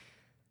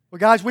Well,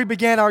 guys, we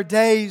began our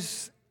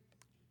days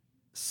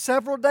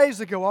several days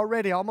ago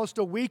already, almost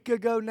a week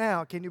ago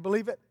now. Can you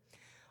believe it?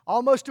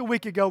 Almost a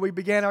week ago, we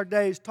began our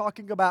days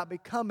talking about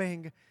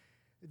becoming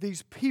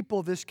these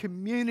people, this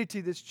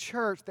community, this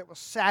church that was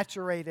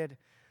saturated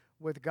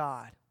with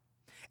God.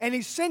 And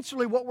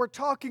essentially, what we're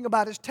talking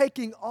about is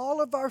taking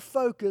all of our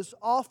focus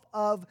off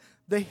of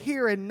the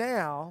here and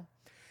now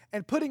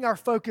and putting our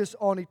focus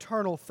on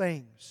eternal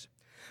things.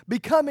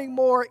 Becoming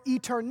more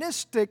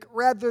eternistic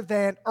rather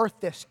than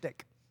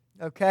earthistic.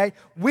 Okay?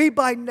 We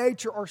by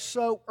nature are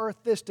so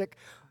earthistic.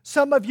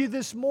 Some of you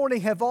this morning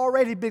have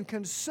already been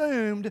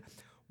consumed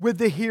with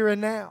the here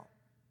and now.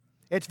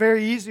 It's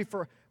very easy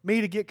for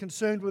me to get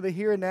consumed with the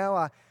here and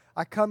now.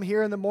 I come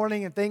here in the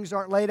morning and things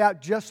aren't laid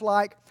out just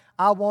like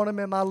I want them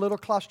in my little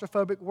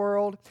claustrophobic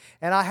world.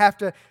 And I have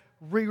to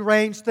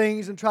rearrange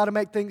things and try to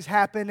make things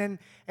happen.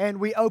 And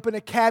we open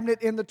a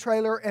cabinet in the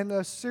trailer and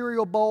the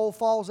cereal bowl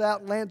falls out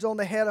and lands on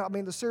the head.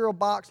 The cereal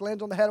box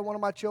lands on the head of one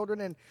of my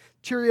children and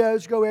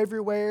Cheerios go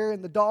everywhere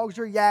and the dogs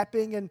are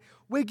yapping. And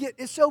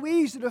it's so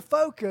easy to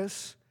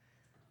focus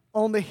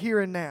on the here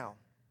and now.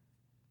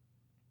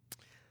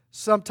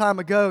 Some time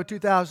ago,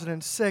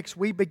 2006,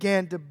 we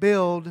began to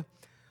build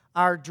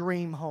our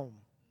dream home.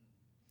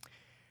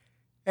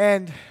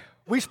 And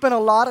we spent a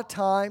lot of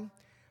time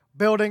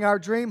building our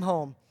dream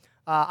home.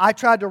 I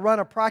tried to run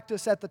a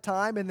practice at the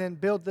time and then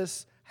build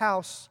this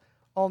house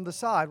on the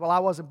side. Well, I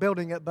wasn't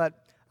building it,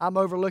 but I'm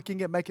overlooking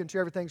it, making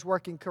sure everything's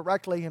working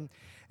correctly. And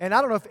I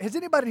don't know, has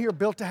anybody here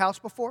built a house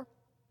before?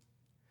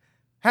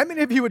 How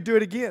many of you would do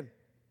it again?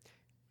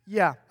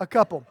 Yeah, a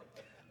couple.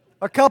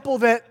 A couple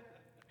that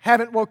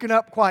haven't woken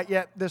up quite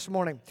yet this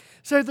morning.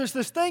 So there's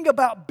this thing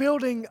about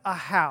building a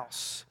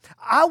house.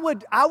 I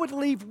would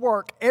leave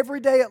work every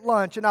day at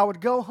lunch and I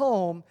would go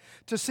home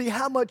to see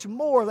how much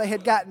more they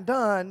had gotten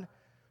done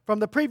from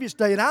the previous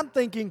day. And I'm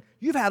thinking,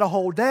 you've had a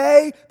whole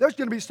day. There's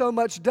going to be so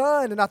much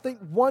done. And I think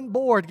one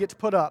board gets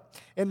put up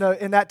in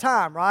that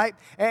time, right?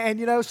 And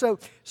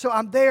so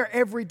I'm there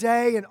every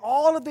day. And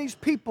all of these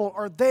people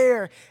are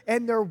there.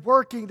 And they're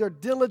working. They're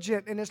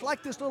diligent. And it's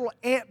like this little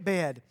ant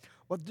bed.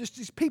 Well, just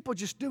these people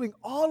just doing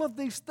all of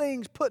these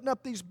things, putting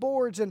up these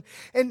boards. And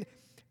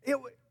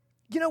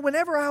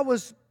whenever I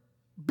was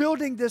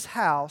building this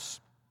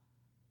house,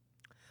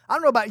 I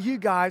don't know about you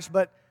guys,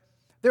 but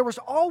there was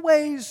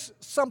always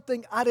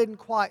something I didn't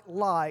quite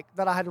like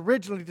that I had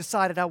originally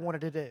decided I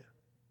wanted to do.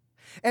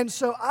 And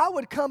so I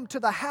would come to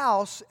the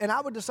house and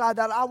I would decide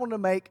that I wanted to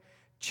make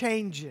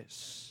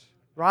changes,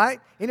 right?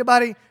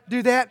 Anybody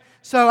do that?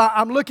 So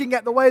I'm looking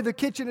at the way the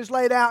kitchen is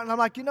laid out and I'm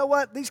like, you know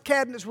what? These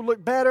cabinets would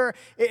look better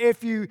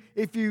if you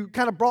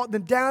kind of brought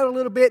them down a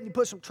little bit and you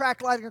put some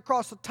track lighting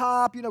across the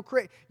top, you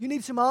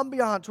need some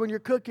ambiance when you're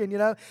cooking,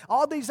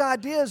 all these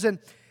ideas.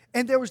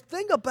 And there was a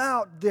thing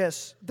about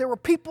this. There were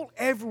people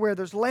everywhere.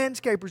 There's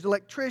landscapers,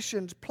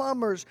 electricians,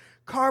 plumbers,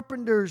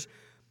 carpenters,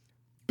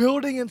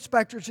 building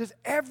inspectors, just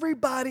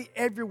everybody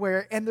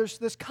everywhere. And there's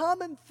this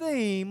common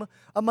theme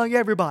among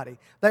everybody.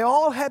 They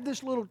all have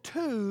this little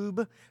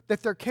tube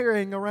that they're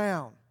carrying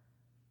around.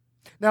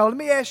 Now, let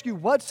me ask you,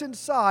 what's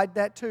inside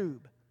that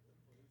tube?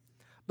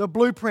 The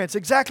blueprints.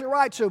 Exactly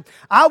right. So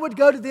I would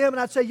go to them and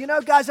I'd say,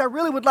 guys, I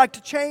really would like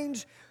to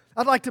change.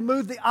 I'd like to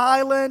move the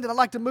island, and I'd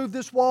like to move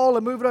this wall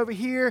and move it over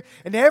here.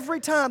 And every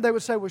time they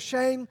would say, well,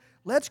 Shane,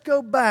 let's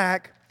go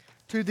back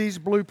to these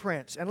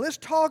blueprints. And let's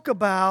talk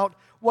about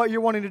what you're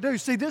wanting to do.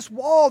 See, this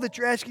wall that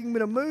you're asking me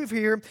to move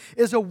here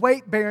is a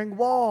weight-bearing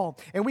wall.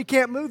 And we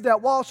can't move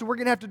that wall, so we're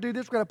going to have to do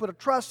this. We're going to put a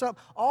truss up.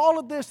 All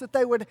of this that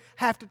they would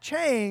have to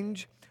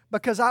change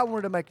because I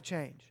wanted to make a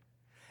change.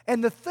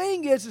 And the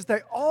thing is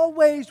they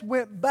always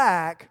went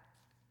back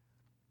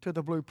to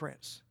the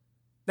blueprints.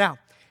 Now,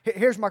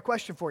 here's my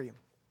question for you.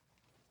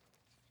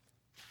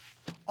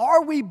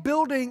 Are we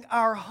building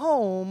our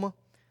home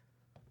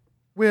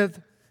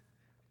with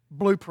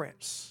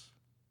blueprints?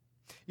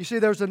 You see,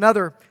 there's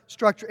another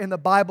structure in the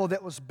Bible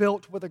that was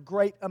built with a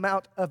great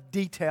amount of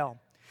detail.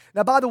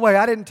 Now, by the way,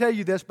 I didn't tell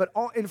you this, but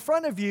in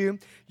front of you,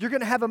 you're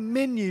going to have a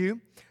menu.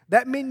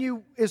 That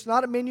menu is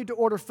not a menu to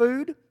order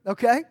food,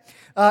 okay?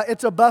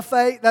 It's a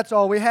buffet. That's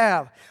all we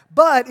have.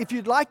 But if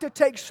you'd like to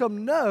take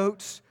some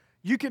notes,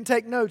 you can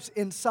take notes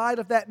inside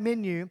of that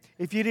menu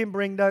if you didn't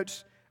bring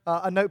notes,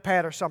 a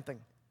notepad or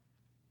something.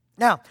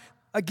 Now,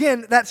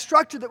 again, that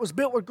structure that was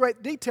built with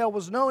great detail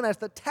was known as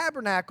the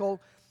Tabernacle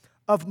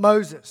of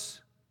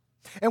Moses.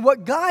 And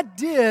what God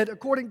did,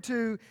 according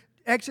to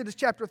Exodus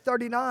chapter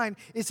 39,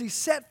 is He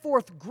set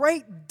forth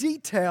great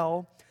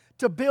detail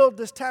to build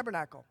this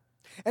tabernacle.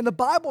 And the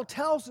Bible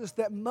tells us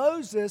that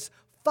Moses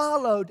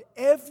followed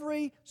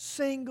every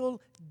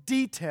single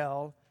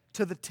detail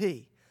to the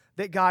T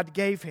that God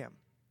gave him.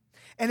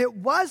 And it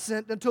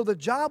wasn't until the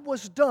job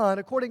was done,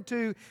 according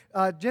to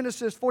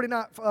Genesis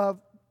 49,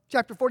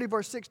 chapter 40,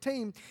 verse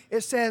 16,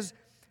 it says,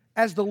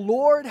 as the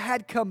Lord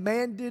had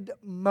commanded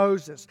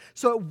Moses.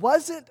 So it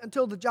wasn't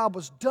until the job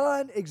was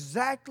done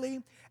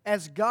exactly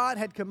as God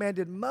had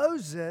commanded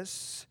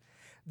Moses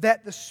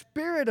that the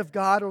Spirit of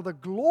God or the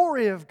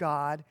glory of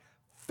God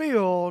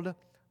filled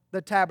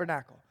the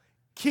tabernacle.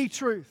 key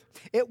truth.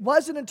 It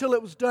wasn't until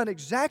it was done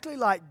exactly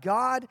like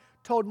God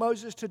told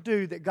Moses to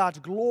do that God's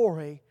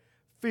glory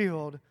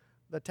filled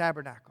the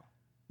tabernacle.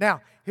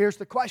 Now, here's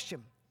the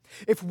question.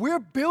 If we're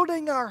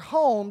building our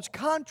homes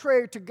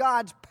contrary to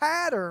God's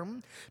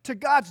pattern, to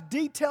God's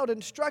detailed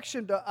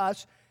instruction to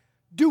us,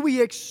 do we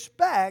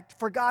expect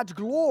for God's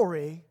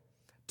glory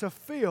to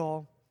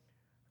fill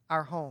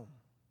our home?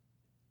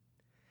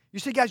 You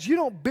see, guys, you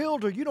don't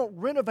build or you don't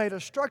renovate a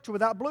structure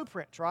without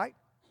blueprints, right?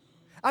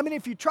 I mean,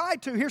 if you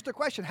tried to, here's the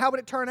question, how would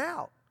it turn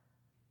out?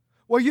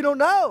 Well, you don't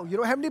know. You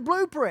don't have any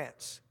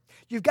blueprints.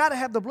 You've got to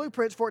have the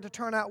blueprints for it to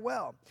turn out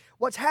well.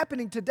 What's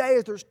happening today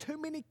is there's too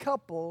many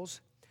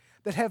couples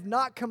that have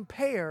not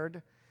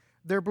compared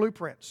their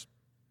blueprints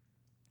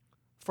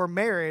for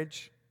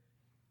marriage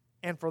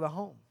and for the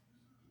home.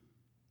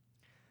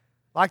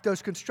 Like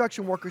those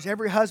construction workers,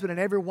 every husband and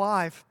every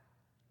wife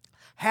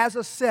has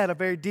a set of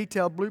very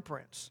detailed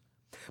blueprints.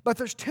 But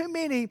there's too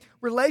many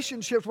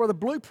relationships where the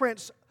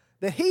blueprints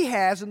that he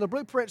has and the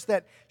blueprints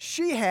that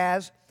she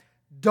has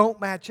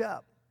don't match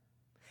up.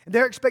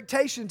 Their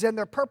expectations and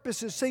their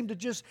purposes seem to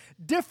just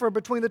differ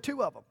between the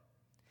two of them.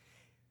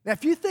 Now,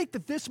 if you think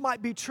that this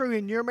might be true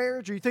in your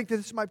marriage or you think that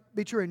this might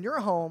be true in your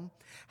home,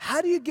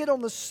 how do you get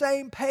on the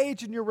same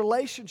page in your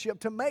relationship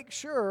to make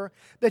sure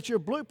that your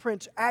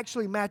blueprints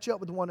actually match up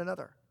with one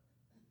another?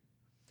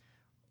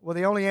 Well,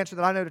 the only answer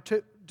that I know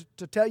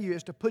to tell you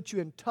is to put you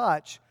in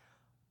touch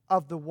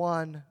of the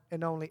one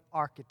and only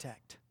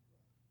architect.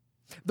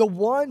 The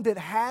one that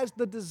has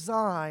the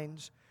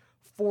designs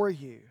for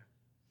you.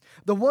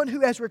 The one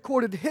who has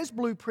recorded his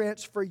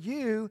blueprints for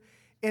you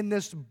in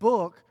this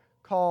book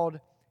called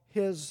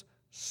His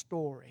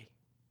Story.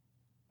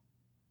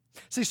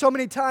 See, so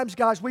many times,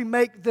 guys, we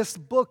make this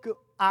book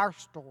our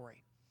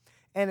story,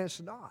 and it's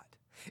not.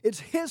 It's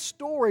His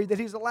story that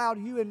He's allowed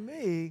you and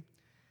me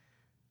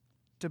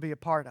to be a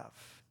part of.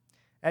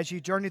 As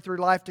you journey through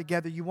life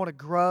together, you want to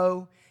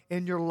grow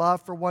in your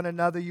love for one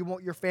another. You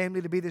want your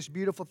family to be this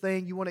beautiful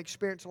thing. You want to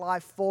experience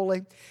life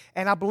fully.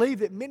 And I believe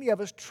that many of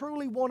us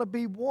truly want to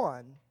be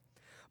one.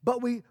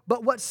 But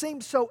what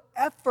seemed so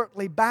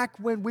effortlessly back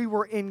when we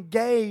were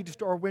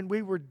engaged or when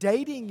we were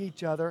dating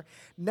each other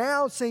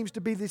now seems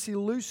to be this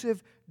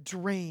elusive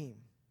dream.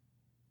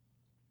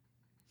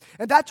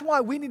 And that's why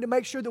we need to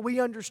make sure that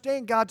we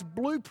understand God's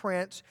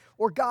blueprints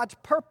or God's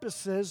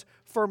purposes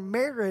for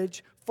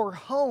marriage, for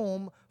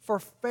home, for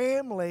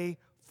family,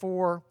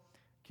 for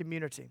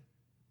community.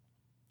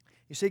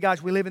 You see,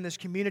 guys, we live in this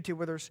community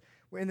where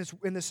we're in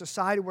this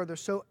society where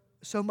there's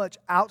so much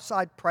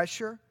outside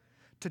pressure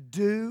to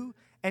do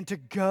and to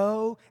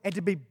go and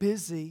to be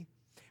busy.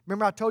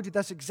 Remember, I told you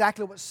that's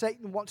exactly what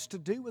Satan wants to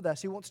do with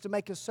us. He wants to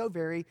make us so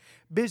very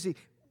busy.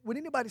 Would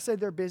anybody say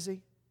they're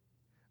busy?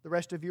 The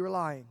rest of you are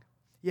lying.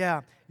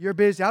 Yeah, you're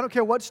busy. I don't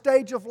care what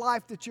stage of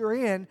life that you're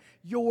in,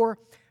 you're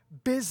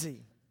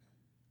busy.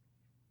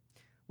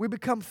 We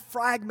become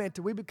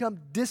fragmented. We become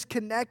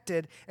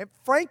disconnected. And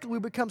frankly, we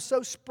become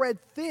so spread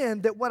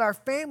thin that what our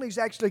families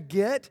actually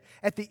get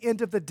at the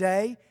end of the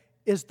day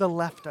is the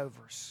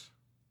leftovers.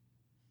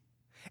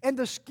 And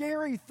the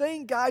scary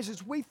thing, guys,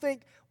 is we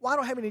think, well, I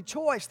don't have any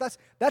choice.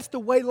 That's the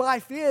way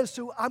life is,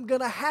 so I'm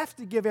going to have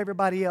to give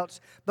everybody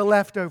else the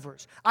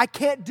leftovers. I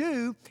can't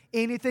do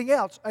anything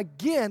else.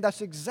 Again,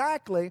 that's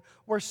exactly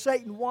where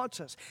Satan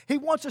wants us. He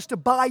wants us to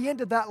buy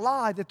into that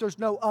lie that there's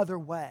no other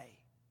way.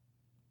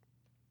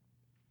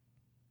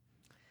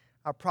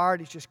 Our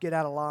priorities just get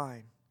out of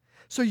line.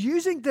 So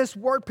using this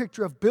word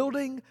picture of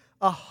building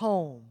a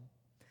home,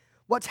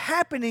 what's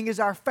happening is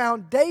our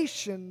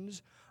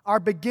foundations are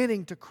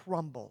beginning to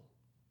crumble.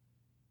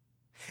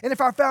 And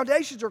if our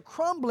foundations are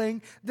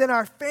crumbling, then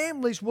our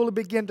families will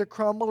begin to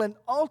crumble, and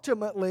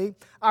ultimately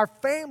our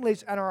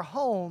families and our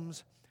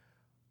homes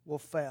will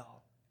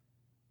fail.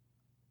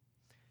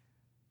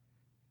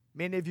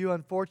 Many of you,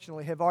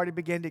 unfortunately, have already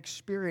begun to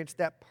experience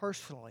that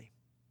personally.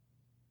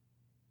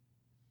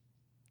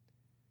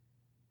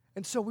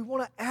 And so we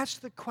want to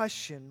ask the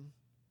question,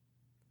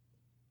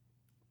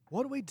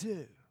 what do we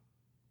do?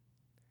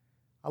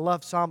 I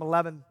love Psalm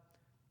 11,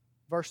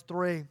 verse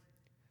 3. It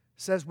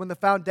says, when the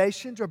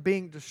foundations are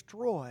being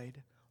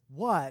destroyed,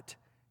 what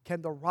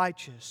can the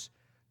righteous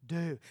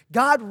do?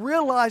 God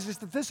realizes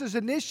that this is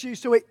an issue,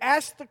 so He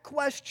asks the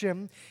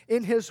question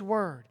in His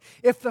Word.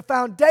 If the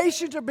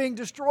foundations are being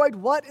destroyed,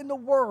 what in the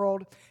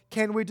world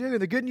can we do?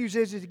 And the good news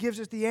is He gives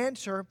us the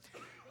answer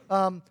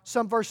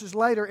some verses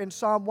later in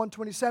Psalm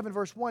 127,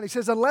 verse 1. He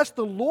says, unless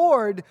the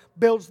Lord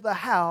builds the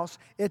house,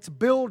 its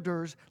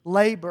builders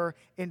labor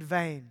in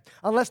vain.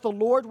 Unless the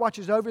Lord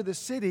watches over the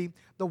city,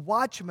 the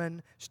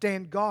watchmen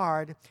stand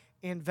guard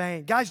in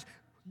vain. Guys,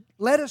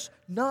 let us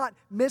not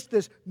miss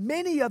this.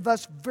 Many of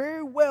us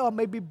very well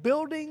may be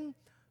building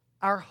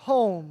our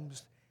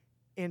homes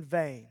in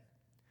vain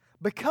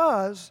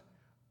because,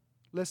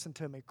 listen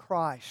to me,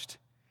 Christ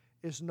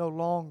is no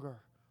longer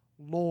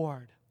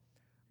Lord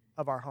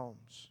of our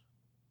homes.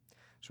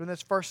 So in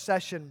this first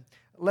session,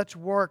 let's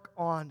work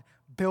on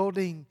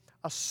building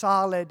a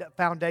solid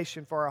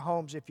foundation for our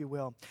homes, if you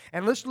will.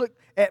 And let's look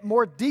at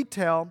more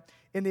detail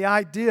in the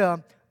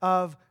idea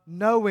of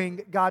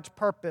knowing God's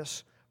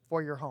purpose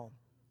for your home.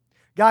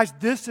 Guys,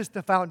 this is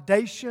the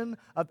foundation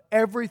of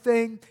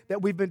everything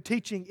that we've been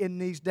teaching in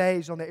these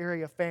days on the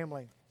area of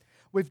family.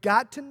 We've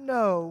got to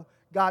know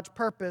God's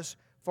purpose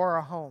for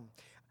our home.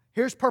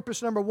 Here's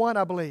purpose number one,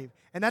 I believe,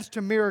 and that's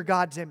to mirror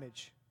God's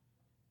image.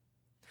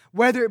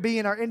 Whether it be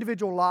in our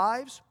individual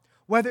lives,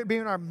 whether it be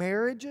in our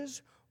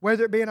marriages,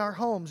 whether it be in our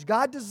homes,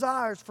 God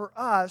desires for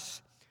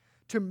us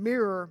to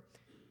mirror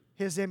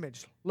His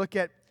image. Look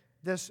at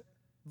this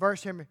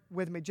verse here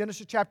with me.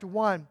 Genesis chapter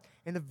 1,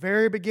 in the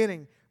very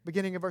beginning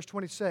of verse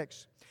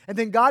 26. And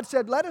then God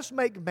said, let us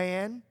make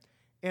man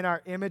in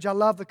our image. I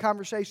love the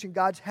conversation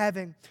God's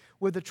having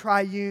with the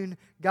triune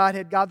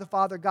Godhead. God the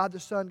Father, God the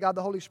Son, God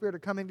the Holy Spirit are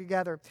coming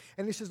together.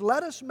 And He says,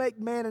 let us make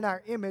man in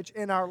our image,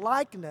 in our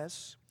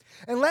likeness,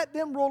 and let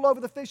them rule over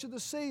the fish of the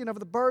sea and over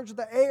the birds of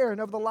the air and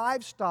over the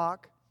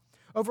livestock,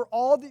 over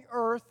all the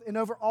earth and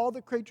over all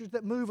the creatures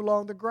that move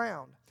along the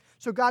ground.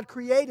 So God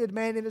created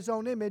man in His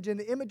own image. In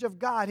the image of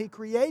God, He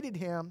created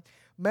him.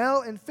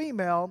 Male and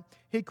female,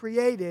 He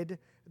created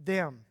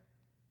them.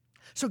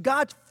 So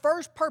God's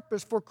first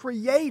purpose for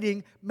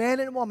creating man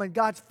and woman,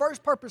 God's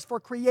first purpose for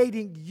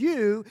creating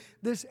you,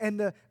 this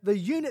and the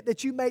unit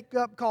that you make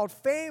up called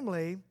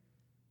family,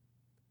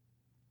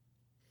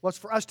 was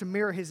for us to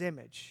mirror His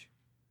image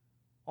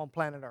on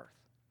planet Earth.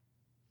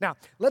 Now,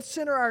 let's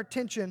center our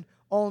attention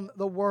on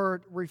the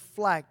word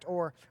reflect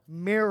or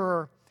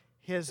mirror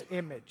His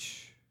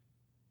image.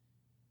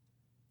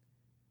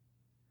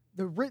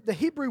 The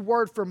Hebrew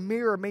word for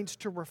mirror means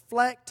to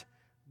reflect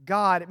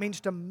God. It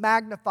means to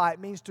magnify. It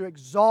means to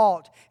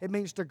exalt. It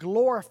means to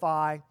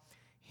glorify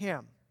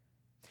Him.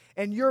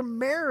 And your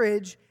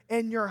marriage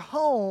and your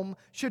home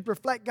should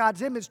reflect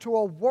God's image to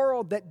a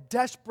world that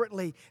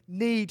desperately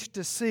needs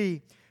to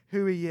see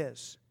who He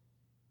is.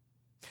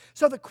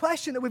 So the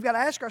question that we've got to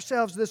ask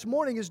ourselves this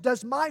morning is,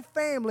 does my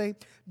family,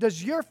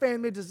 does your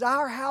family, does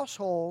our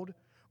household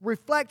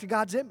reflect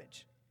God's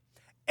image?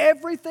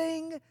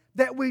 Everything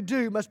that we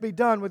do must be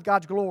done with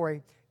God's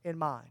glory in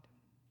mind.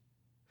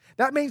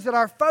 That means that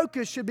our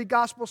focus should be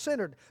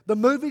gospel-centered. The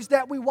movies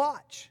that we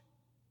watch,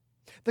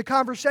 the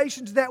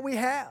conversations that we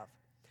have,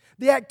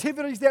 the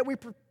activities that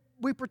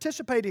we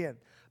participate in,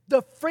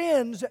 the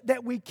friends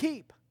that we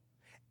keep.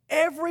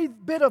 Every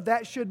bit of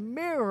that should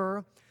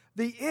mirror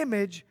the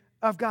image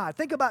of God.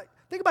 Think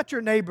about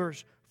your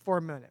neighbors for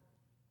a minute.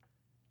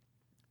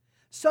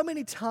 So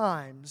many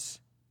times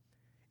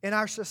in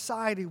our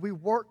society, we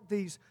work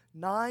these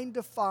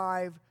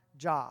 9-to-5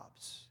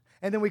 jobs,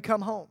 and then we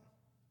come home.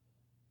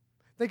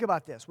 Think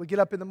about this. We get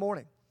up in the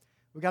morning.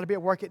 We've got to be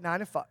at work at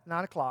 9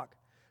 o'clock.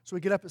 So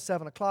we get up at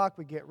 7 o'clock.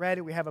 We get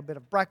ready. We have a bit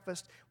of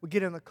breakfast. We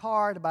get in the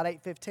car at about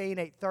 8:15,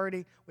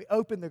 8:30. We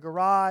open the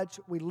garage.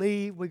 We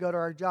leave. We go to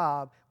our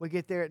job. We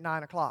get there at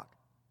 9 o'clock.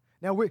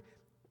 Now,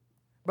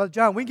 Brother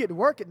John, we can get to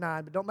work at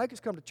 9, but don't make us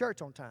come to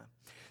church on time.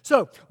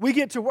 So we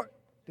get to work.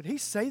 Did he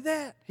say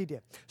that? He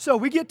did. So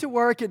we get to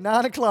work at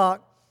 9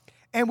 o'clock,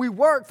 and we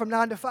work from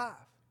 9 to 5.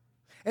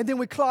 And then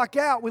we clock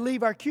out, we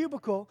leave our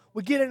cubicle,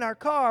 we get in our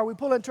car, we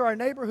pull into our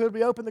neighborhood,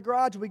 we open the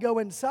garage, we go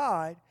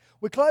inside.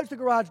 We close the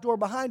garage door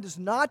behind us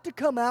not to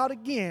come out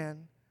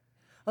again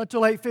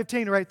until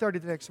 8:15 or 8:30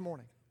 the next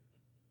morning.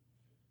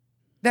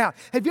 Now,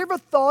 have you ever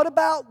thought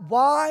about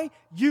why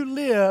you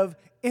live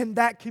in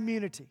that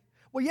community?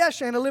 Well, yes,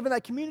 Shane, I live in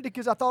that community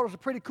because I thought it was a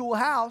pretty cool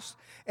house,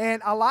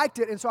 and I liked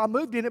it, and so I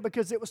moved in it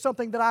because it was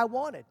something that I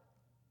wanted.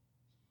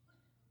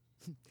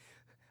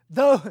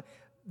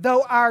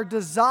 Though our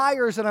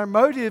desires and our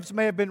motives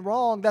may have been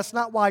wrong, that's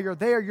not why you're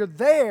there. You're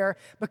there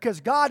because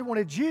God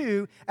wanted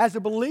you as a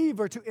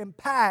believer to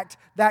impact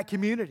that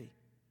community.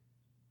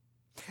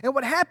 And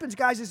what happens,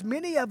 guys, is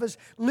many of us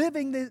live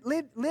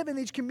in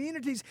these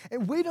communities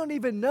and we don't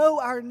even know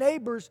our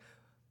neighbors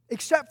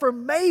except for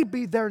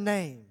maybe their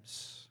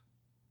names.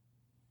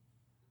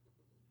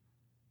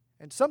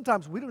 And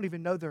sometimes we don't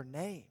even know their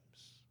names.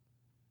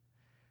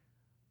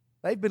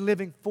 They've been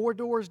living 4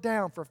 doors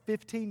down for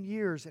 15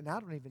 years, and I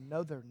don't even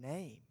know their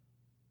name.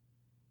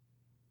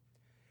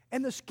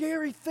 And the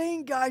scary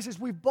thing, guys, is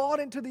we've bought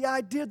into the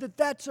idea that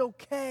that's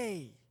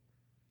okay.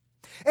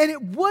 And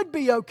it would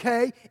be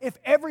okay if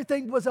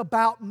everything was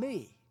about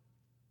me.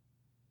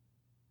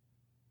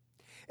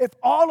 If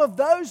all of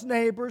those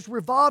neighbors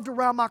revolved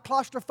around my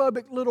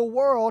claustrophobic little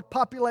world,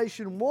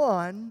 population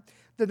 1,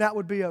 then that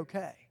would be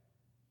okay.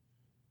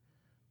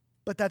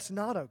 But that's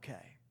not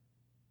okay.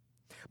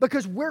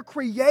 Because we're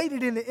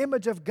created in the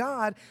image of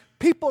God.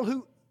 People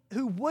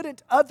who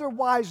wouldn't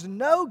otherwise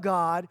know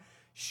God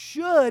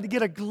should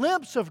get a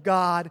glimpse of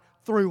God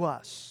through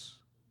us.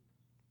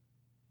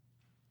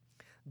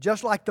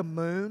 Just like the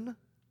moon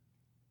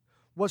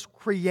was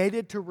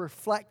created to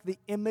reflect the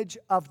image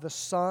of the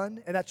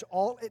sun, and that's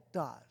all it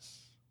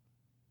does.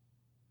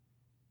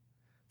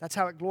 That's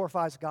how it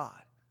glorifies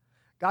God.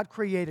 God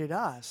created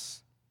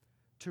us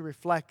to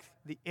reflect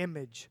the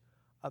image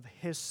of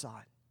His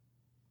Son.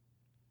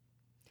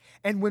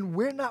 And when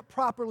we're not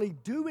properly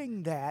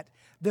doing that,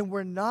 then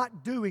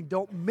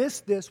don't miss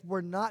this,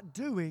 we're not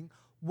doing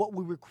what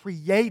we were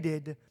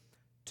created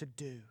to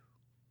do.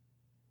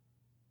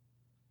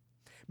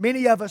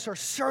 Many of us are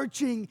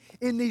searching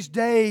in these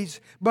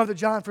days, Brother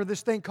John, for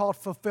this thing called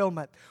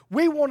fulfillment.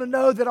 We want to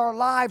know that our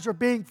lives are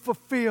being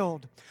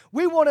fulfilled.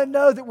 We want to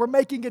know that we're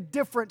making a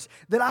difference,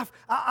 that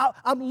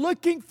I'm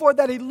looking for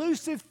that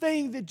elusive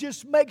thing that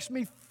just makes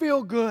me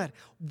feel good.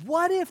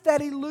 What if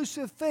that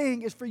elusive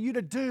thing is for you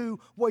to do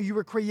what you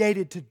were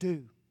created to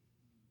do?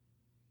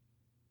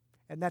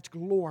 And that's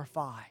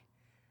glorify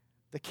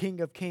the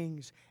King of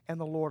Kings and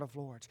the Lord of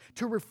Lords,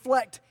 to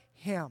reflect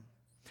Him.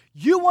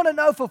 You want to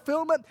know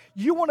fulfillment?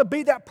 You want to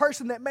be that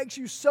person that makes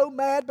you so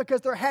mad because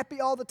they're happy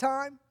all the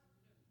time?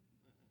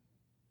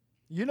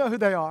 You know who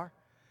they are.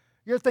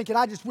 You're thinking,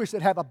 I just wish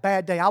they'd have a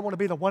bad day. I want to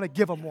be the one to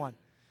give them one.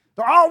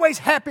 They're always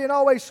happy and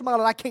always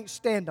smiling. I can't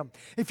stand them.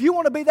 If you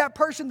want to be that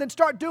person, then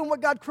start doing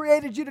what God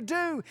created you to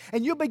do,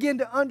 and you'll begin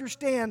to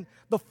understand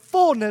the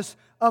fullness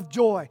of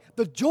joy.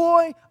 The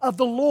joy of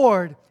the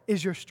Lord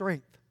is your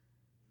strength.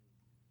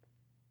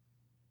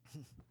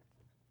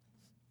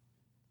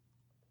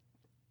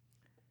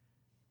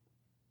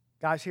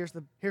 Guys, here's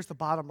the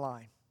bottom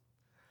line.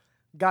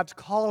 God's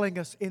calling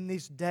us in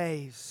these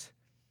days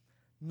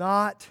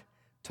not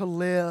to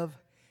live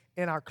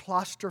in our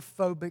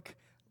claustrophobic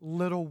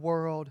little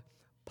world,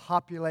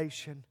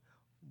 population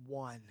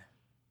 1.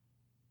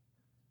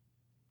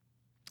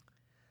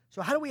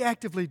 So how do we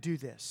actively do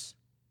this?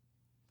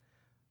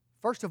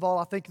 First of all,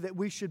 I think that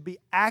we should be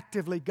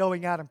actively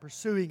going out and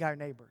pursuing our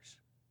neighbors.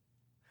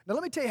 Now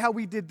let me tell you how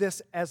we did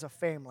this as a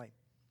family.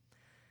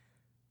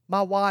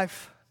 My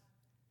wife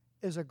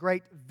is a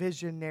great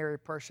visionary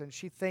person.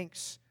 She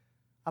thinks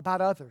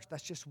about others.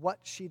 That's just what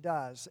she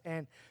does.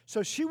 And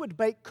so she would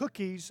bake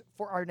cookies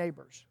for our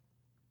neighbors.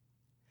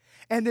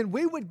 And then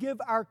we would give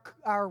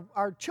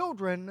our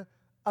children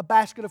a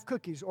basket of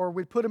cookies, or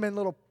we'd put them in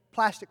little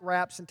plastic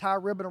wraps and tie a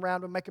ribbon around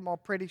them, make them all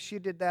pretty. She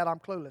did that. I'm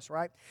clueless,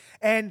 right?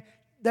 And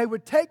they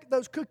would take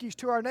those cookies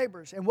to our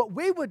neighbors. And what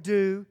we would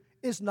do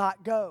is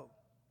not go.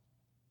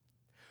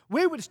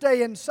 We would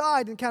stay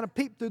inside and kind of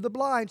peep through the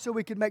blinds so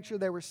we could make sure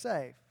they were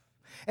safe.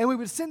 And we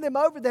would send them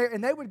over there,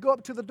 and they would go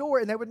up to the door,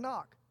 and they would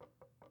knock.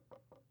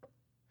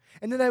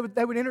 And then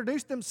they would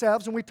introduce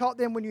themselves, and we taught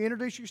them when you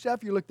introduce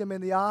yourself, you look them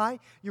in the eye,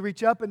 you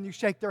reach up and you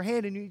shake their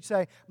hand, and you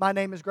say, my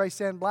name is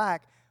Grace Ann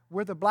Black.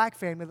 We're the Black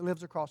family that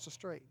lives across the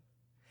street.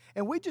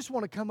 And we just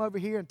want to come over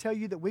here and tell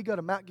you that we go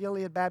to Mount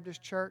Gilead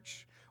Baptist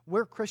Church.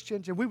 We're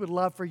Christians, and we would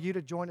love for you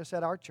to join us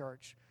at our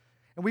church.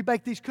 And we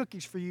bake these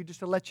cookies for you just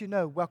to let you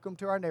know, welcome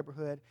to our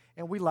neighborhood,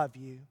 and we love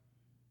you.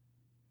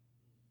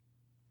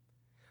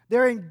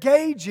 They're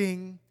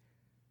engaging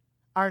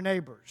our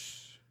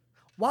neighbors.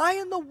 Why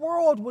in the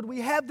world would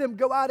we have them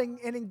go out and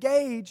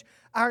engage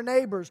our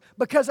neighbors?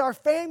 Because our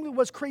family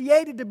was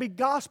created to be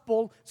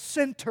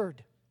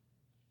gospel-centered.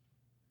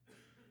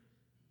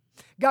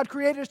 God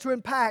created us to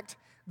impact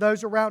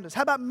those around us.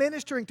 How about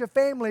ministering to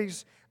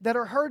families that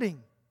are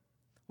hurting?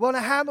 Well, now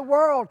how in the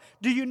world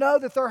do you know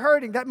that they're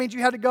hurting? That means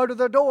you had to go to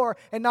their door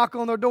and knock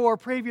on their door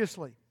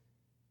previously.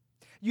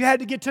 You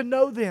had to get to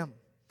know them.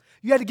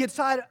 You had to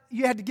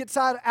get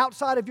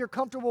outside of your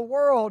comfortable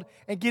world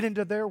and get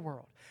into their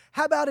world.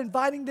 How about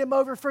inviting them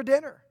over for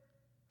dinner?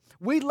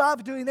 We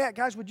love doing that.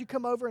 Guys, would you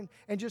come over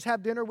and just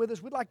have dinner with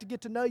us? We'd like to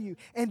get to know you.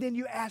 And then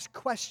you ask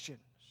questions.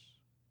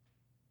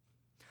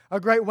 A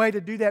great way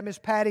to do that, Miss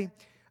Patty,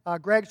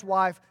 Greg's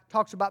wife,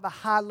 talks about the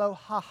high-low,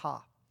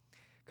 ha-ha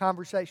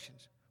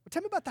conversations. Well,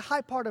 tell me about the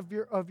high part of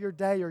your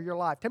day or your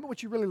life. Tell me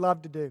what you really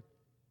love to do.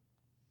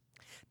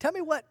 Tell me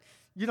what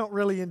you don't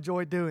really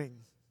enjoy doing.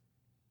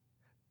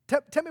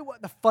 Tell me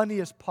what the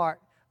funniest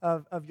part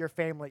of your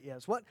family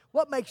is.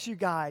 What makes you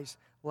guys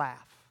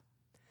laugh?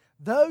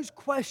 Those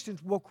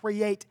questions will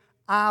create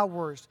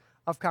hours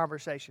of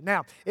conversation.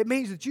 Now, it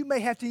means that you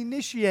may have to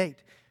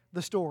initiate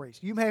the stories.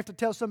 You may have to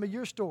tell some of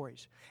your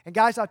stories. And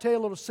guys, I'll tell you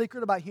a little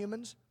secret about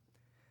humans.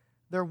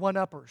 They're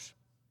one-uppers.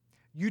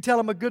 You tell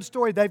them a good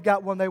story, they've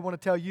got one they want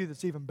to tell you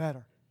that's even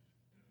better.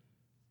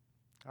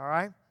 All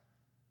right?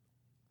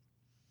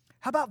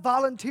 How about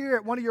volunteer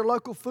at one of your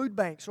local food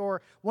banks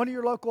or one of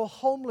your local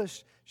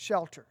homeless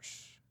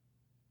shelters?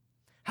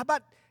 How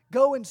about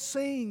go and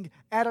sing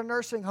at a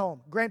nursing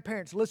home?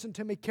 Grandparents, listen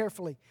to me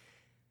carefully.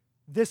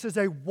 This is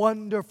a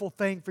wonderful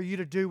thing for you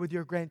to do with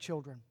your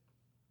grandchildren.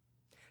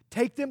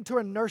 Take them to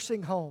a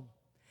nursing home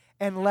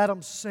and let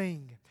them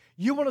sing.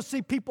 You want to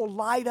see people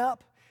light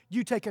up?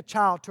 You take a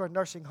child to a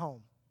nursing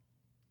home.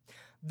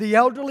 The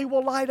elderly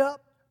will light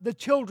up. The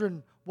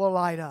children will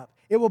light up.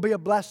 It will be a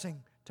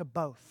blessing to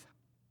both.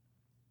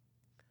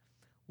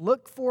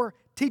 Look for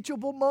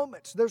teachable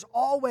moments. There's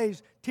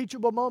always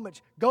teachable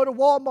moments. Go to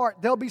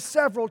Walmart. There'll be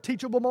several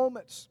teachable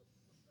moments.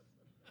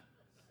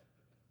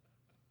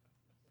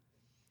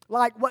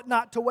 Like what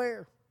not to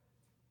wear.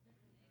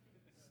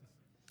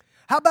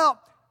 How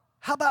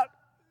about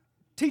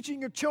teaching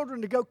your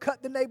children to go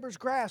cut the neighbor's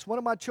grass? One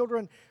of my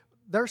children,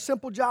 their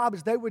simple job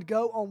is they would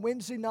go on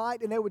Wednesday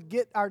night and they would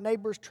get our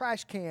neighbor's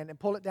trash can and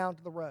pull it down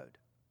to the road.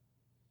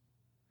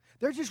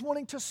 They're just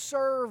wanting to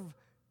serve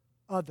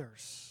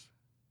others.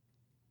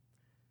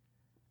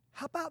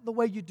 How about the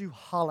way you do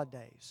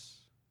holidays?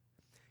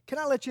 Can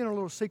I let you in a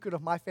little secret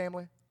of my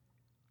family?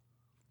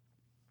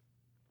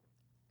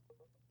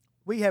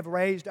 we have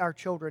raised our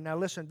children. Now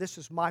listen, this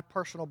is my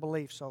personal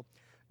belief, so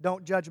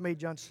don't judge me,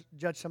 judge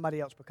somebody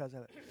else because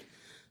of it.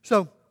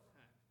 So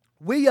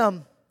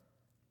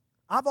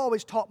I've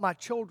always taught my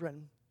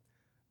children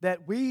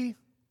that we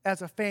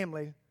as a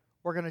family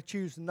were going to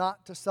choose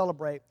not to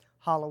celebrate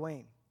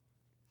Halloween.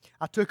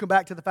 I took them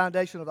back to the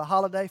foundation of the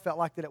holiday, felt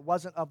like that it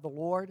wasn't of the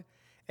Lord,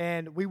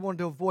 and we wanted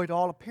to avoid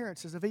all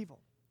appearances of evil.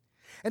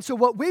 And so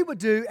what we would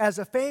do as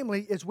a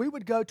family is we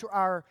would go to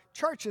our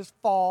church's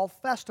fall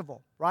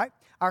festival, right?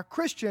 Our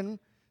Christian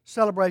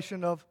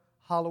celebration of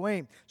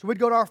Halloween. So we'd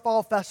go to our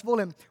fall festival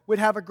and we'd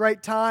have a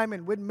great time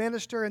and we'd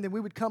minister, and then we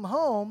would come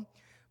home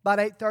about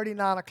 8:30,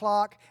 9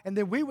 o'clock, and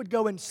then we would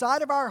go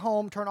inside of our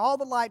home, turn all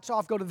the lights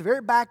off, go to the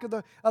very back of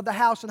the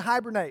house and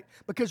hibernate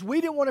because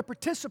we didn't want to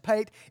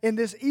participate in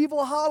this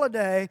evil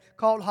holiday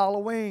called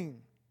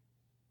Halloween.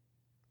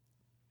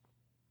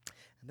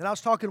 And then I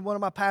was talking to one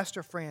of my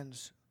pastor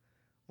friends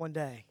one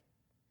day,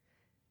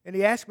 and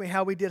he asked me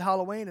how we did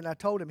Halloween, and I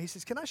told him. He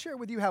says, "Can I share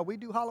with you how we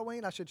do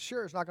Halloween?" I said,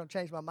 "Sure, it's not going to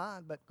change my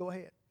mind, but go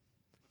ahead."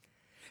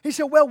 He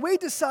said, "Well, we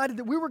decided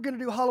that we were going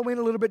to do Halloween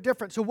a little bit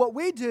different. So what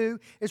we do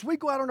is we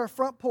go out on our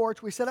front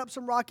porch, we set up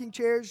some rocking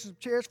chairs, some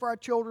chairs for our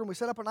children, we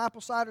set up an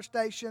apple cider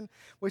station,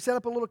 we set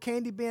up a little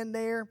candy bin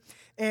there,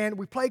 and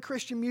we play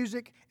Christian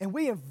music, and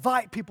we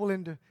invite people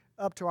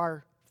up to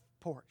our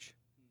porch."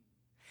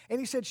 And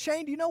he said,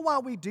 "Shane, do you know why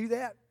we do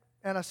that?"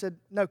 And I said,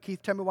 "No,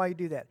 Keith, tell me why you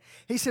do that."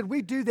 He said,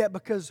 "We do that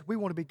because we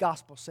want to be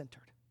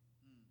gospel-centered.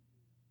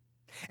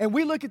 And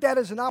we look at that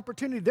as an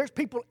opportunity. There's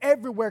people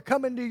everywhere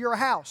coming to your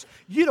house.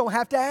 You don't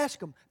have to ask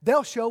them.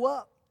 They'll show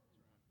up.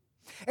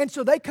 And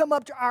so they come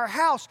up to our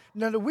house.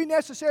 Now, do we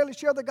necessarily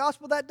share the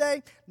gospel that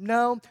day?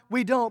 No,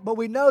 we don't. But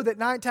we know that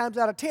 9 times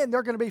out of 10,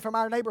 they're going to be from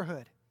our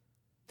neighborhood.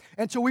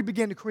 And so we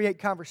begin to create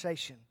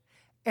conversation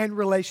and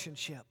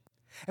relationship.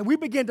 And we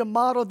begin to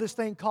model this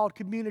thing called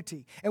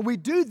community. And we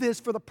do this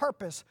for the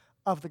purpose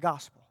of the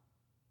gospel.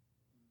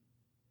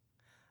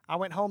 I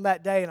went home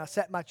that day and I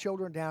sat my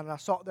children down and I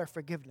sought their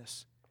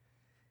forgiveness.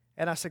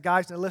 And I said,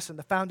 "Guys, now listen,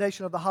 the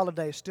foundation of the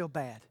holiday is still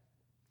bad.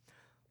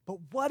 But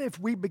what if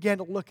we began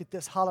to look at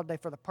this holiday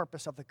for the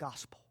purpose of the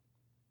gospel?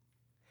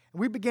 And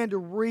we began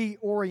to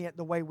reorient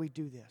the way we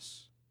do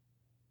this.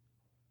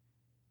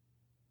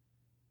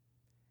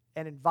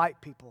 And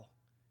invite people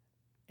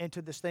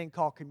into this thing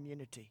called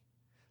community.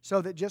 So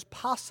that just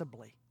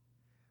possibly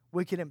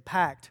we can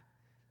impact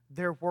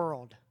their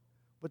world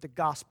with the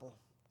gospel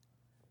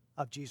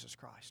of Jesus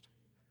Christ."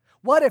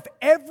 What if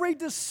every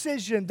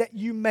decision that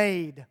you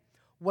made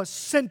was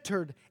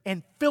centered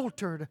and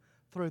filtered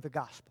through the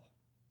gospel?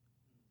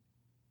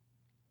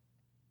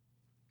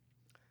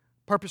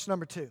 Purpose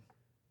number 2,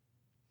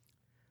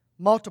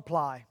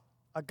 multiply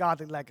a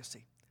godly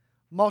legacy.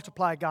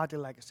 Multiply a godly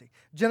legacy.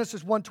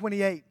 Genesis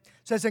 1:28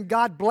 says, "And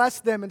God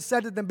blessed them and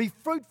said to them, 'Be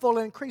fruitful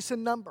and increase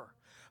in number.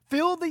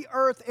 Fill the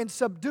earth and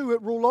subdue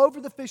it. Rule over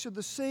the fish of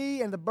the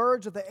sea and the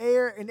birds of the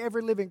air and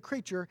every living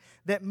creature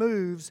that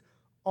moves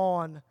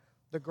on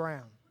the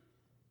ground.'"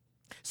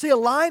 See, a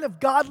line of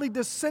godly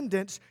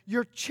descendants,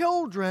 your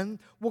children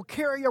will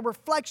carry a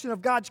reflection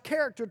of God's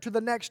character to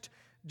the next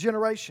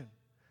generation.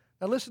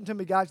 Now listen to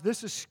me, guys.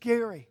 This is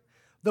scary.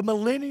 The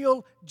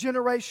millennial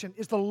generation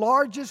is the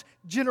largest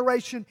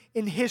generation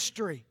in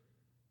history.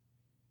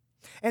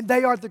 And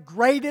they are the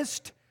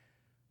greatest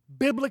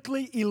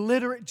biblically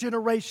illiterate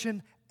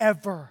generation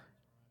ever.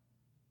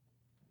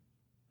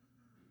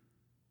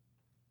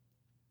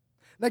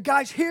 Now,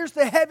 guys, here's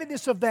the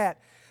heaviness of that.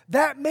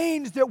 That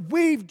means that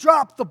we've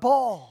dropped the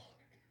ball.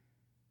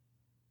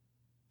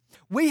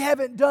 We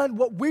haven't done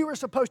what we were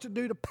supposed to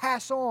do to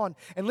pass on.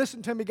 And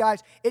listen to me,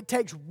 guys, it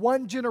takes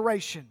one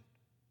generation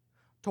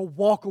to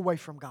walk away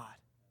from God.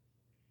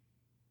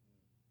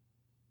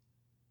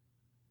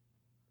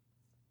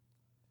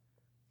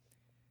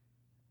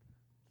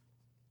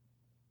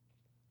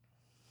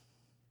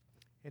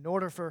 In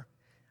order for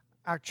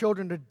our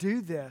children to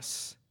do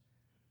this,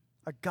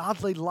 a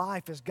godly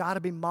life has got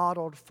to be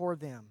modeled for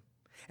them.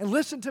 And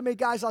listen to me,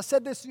 guys. I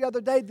said this the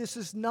other day. This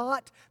is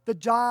not the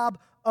job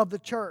of the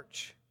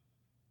church.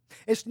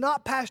 It's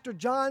not Pastor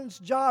John's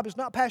job. It's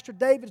not Pastor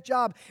David's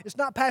job. It's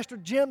not Pastor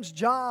Jim's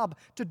job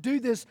to do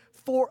this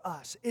for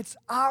us. It's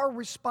our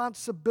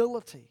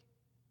responsibility.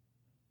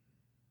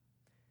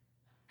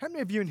 How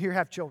many of you in here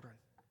have children?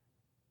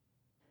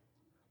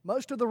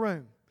 Most of the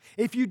room.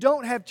 If you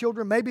don't have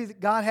children, maybe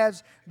God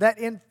has that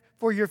in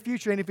for your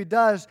future. And if He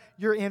does,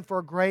 you're in for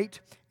a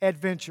great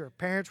adventure.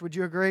 Parents, would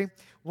you agree?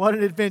 What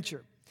an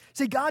adventure.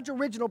 See, God's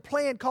original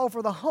plan called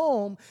for the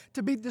home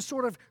to be this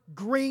sort of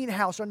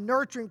greenhouse, a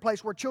nurturing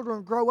place where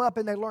children grow up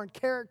and they learn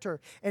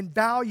character and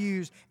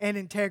values and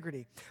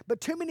integrity.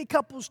 But too many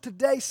couples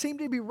today seem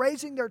to be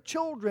raising their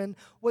children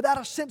without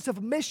a sense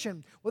of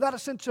mission, without a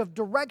sense of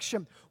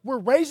direction. We're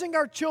raising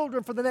our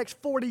children for the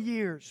next 40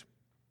 years.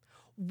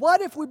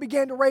 What if we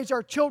began to raise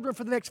our children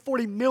for the next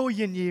 40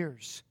 million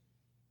years?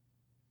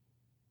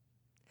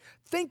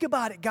 Think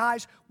about it,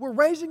 guys. We're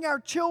raising our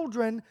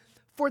children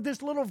for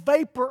this little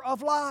vapor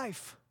of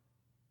life.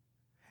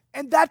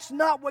 And that's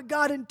not what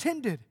God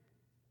intended.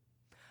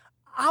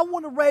 I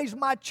want to raise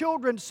my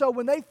children so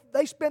when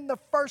they spend the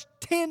first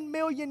 10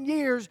 million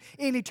years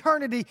in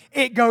eternity,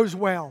 it goes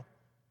well.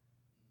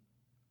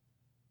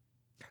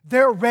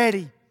 They're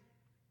ready. Do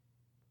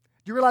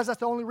you realize that's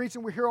the only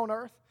reason we're here on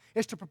earth?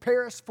 Is to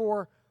prepare us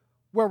for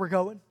where we're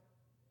going.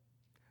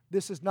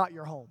 This is not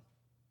your home.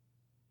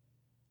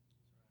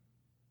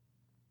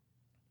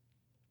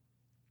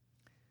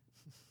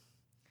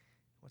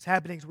 What's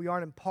happening is we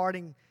aren't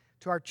imparting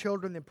to our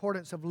children the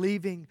importance of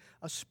leaving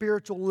a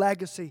spiritual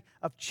legacy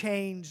of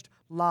changed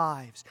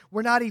lives.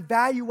 We're not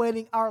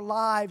evaluating our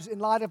lives in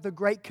light of the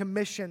Great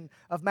Commission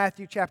of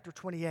Matthew chapter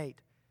 28,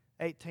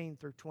 18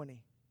 through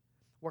 20,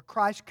 where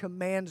Christ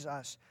commands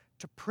us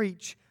to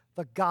preach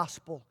the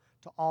gospel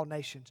to all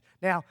nations.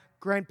 Now,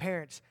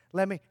 grandparents,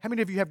 how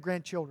many of you have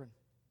grandchildren?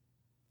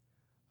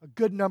 A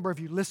good number of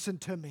you, listen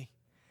to me.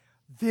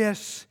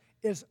 This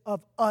is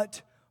of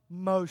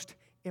utmost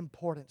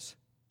importance.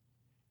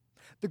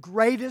 The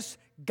greatest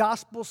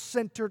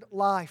gospel-centered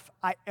life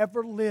I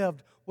ever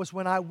lived was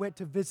when I went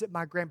to visit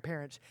my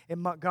grandparents in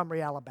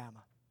Montgomery,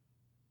 Alabama.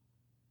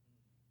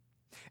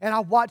 And I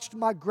watched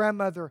my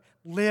grandmother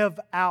live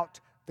out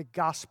the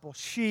gospel.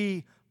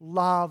 She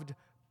loved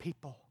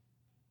people.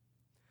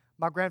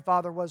 My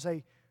grandfather was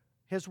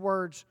his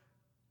words,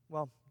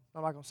 well,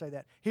 I'm not going to say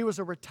that. He was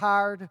a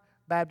retired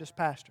Baptist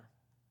pastor.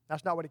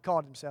 That's not what he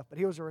called himself, but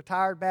he was a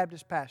retired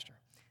Baptist pastor.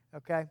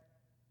 Okay?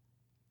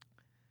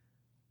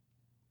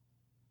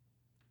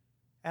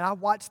 And I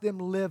watched them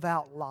live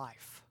out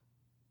life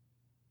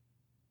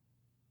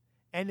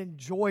and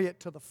enjoy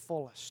it to the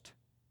fullest.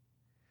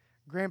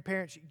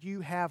 Grandparents,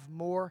 you have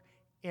more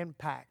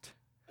impact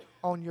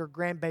on your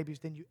grandbabies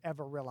than you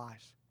ever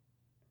realize.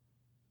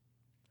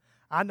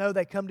 I know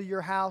they come to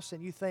your house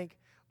and you think,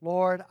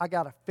 Lord, I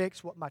got to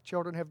fix what my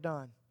children have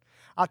done.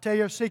 I'll tell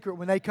you a secret.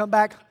 When they come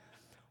back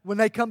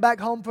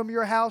home from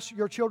your house,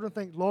 your children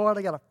think, Lord,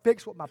 I got to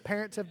fix what my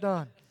parents have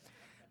done.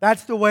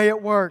 That's the way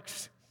it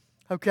works.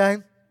 Okay?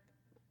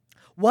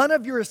 One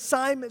of your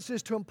assignments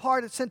is to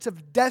impart a sense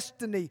of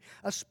destiny,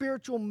 a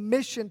spiritual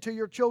mission to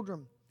your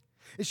children.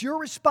 It's your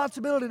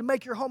responsibility to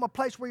make your home a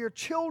place where your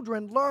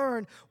children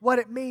learn what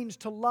it means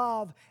to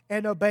love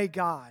and obey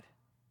God.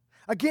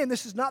 Again,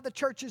 this is not the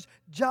church's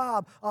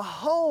job. A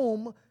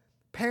home,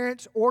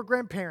 parents or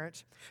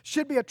grandparents,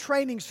 should be a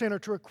training center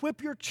to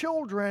equip your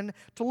children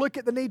to look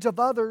at the needs of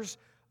others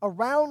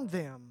around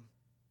them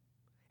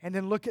and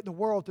then look at the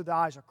world through the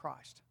eyes of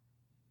Christ.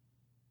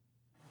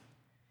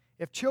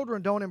 If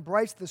children don't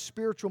embrace the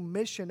spiritual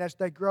mission as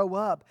they grow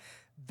up,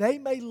 they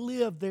may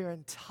live their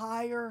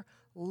entire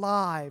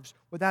lives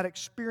without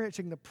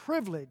experiencing the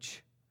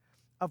privilege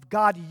of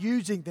God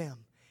using them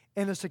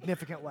in a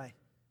significant way.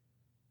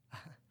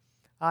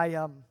 I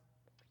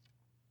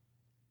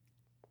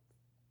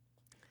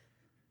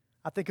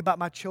think about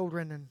my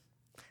children and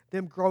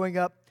them growing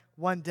up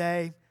one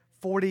day,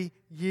 40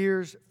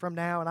 years from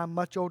now, and I'm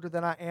much older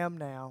than I am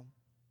now.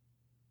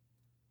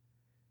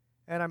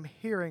 And I'm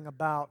hearing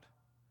about,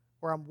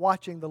 or I'm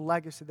watching the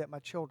legacy that my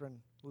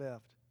children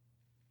lived.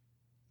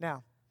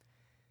 Now,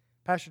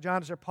 Pastor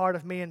John, is there part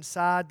of me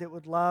inside that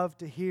would love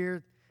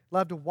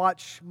to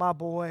watch my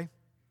boy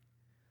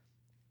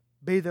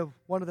be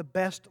one of the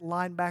best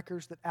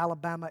linebackers that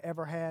Alabama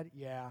ever had?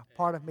 Yeah,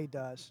 part of me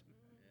does.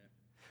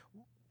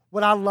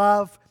 Would I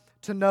love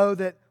to know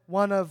that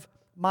one of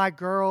my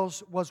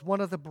girls was one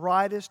of the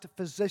brightest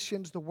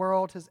physicians the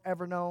world has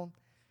ever known?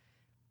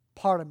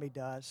 Part of me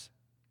does.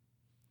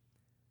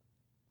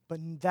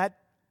 But that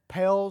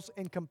pales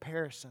in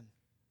comparison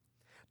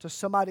to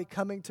somebody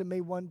coming to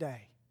me one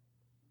day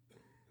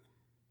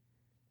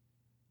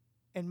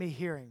and me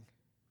hearing,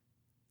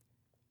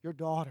 your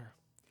daughter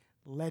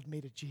led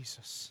me to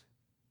Jesus.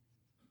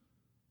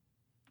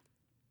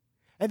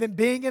 And then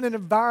being in an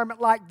environment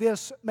like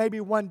this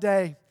maybe one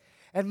day,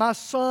 and my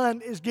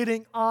son is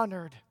getting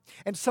honored,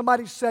 and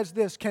somebody says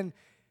this,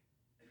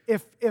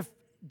 if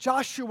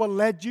Joshua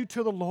led you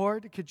to the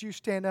Lord, could you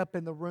stand up?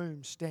 And the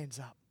room stands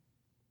up.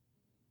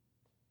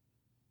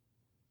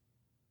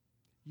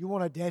 You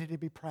want a daddy to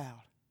be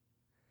proud.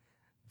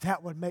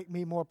 That would make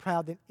me more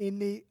proud than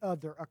any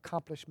other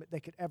accomplishment they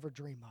could ever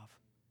dream of.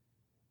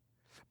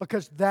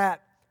 Because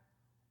that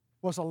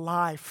was a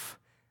life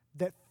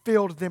that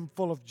filled them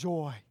full of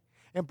joy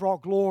and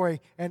brought glory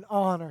and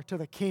honor to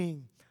the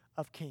King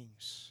of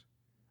Kings.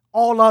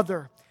 All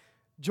other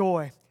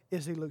joy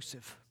is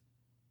elusive.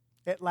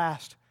 It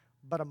lasts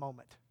but a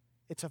moment.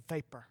 It's a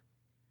vapor.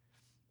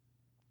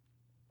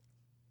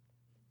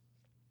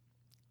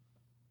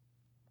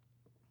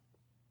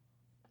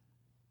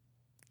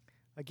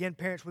 Again,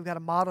 parents, we've got to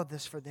model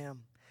this for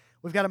them.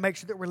 We've got to make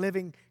sure that we're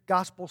living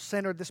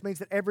gospel-centered. This means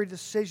that every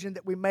decision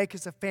that we make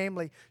as a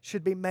family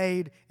should be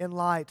made in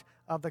light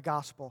of the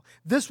gospel.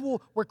 This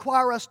will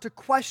require us to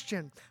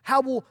question,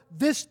 how will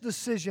this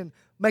decision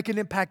make an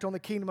impact on the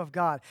kingdom of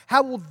God?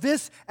 How will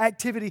this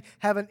activity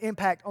have an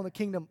impact on the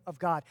kingdom of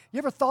God? You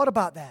ever thought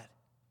about that?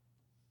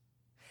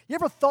 You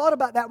ever thought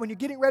about that when you're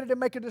getting ready to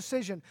make a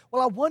decision?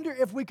 Well, I wonder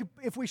if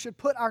we should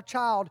put our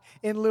child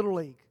in Little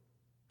League.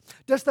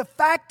 Does the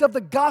fact of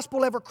the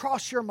gospel ever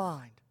cross your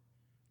mind?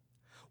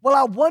 Well,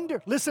 I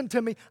wonder, listen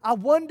to me, I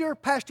wonder,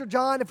 Pastor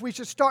John, if we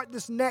should start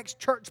this next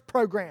church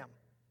program.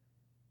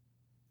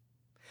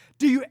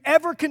 Do you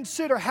ever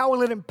consider how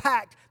will it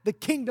impact the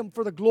kingdom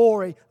for the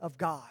glory of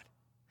God?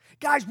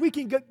 Guys, we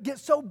can get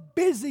so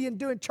busy in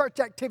doing church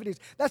activities.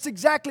 That's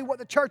exactly what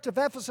the church of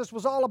Ephesus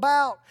was all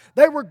about.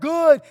 They were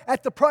good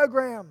at the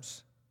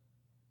programs.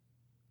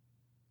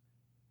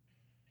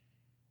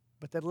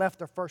 But they left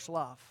their first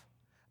love.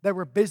 They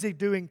were busy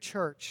doing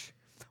church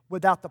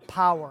without the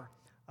power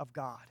of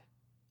God.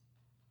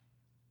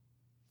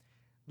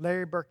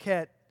 Larry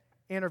Burkett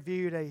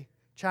interviewed a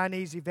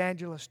Chinese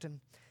evangelist, and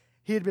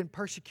he had been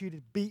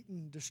persecuted,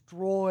 beaten,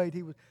 destroyed.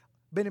 He was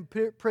been in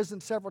prison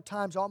several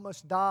times,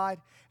 almost died.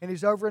 And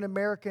he's over in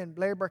America, and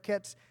Larry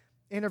Burkett's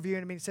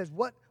interviewing him. And he says,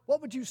 what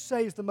would you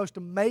say is the most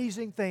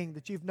amazing thing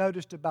that you've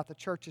noticed about the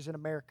churches in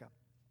America?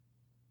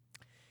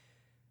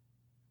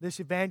 This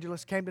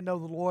evangelist came to know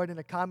the Lord in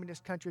a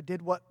communist country,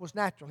 did what was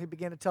natural. He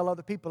began to tell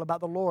other people about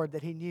the Lord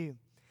that he knew.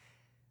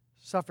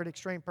 Suffered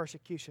extreme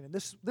persecution. And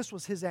this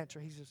was his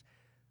answer. He says,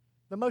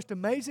 the most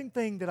amazing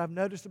thing that I've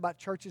noticed about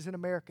churches in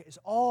America is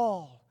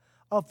all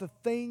of the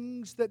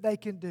things that they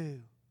can do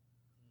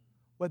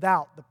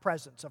without the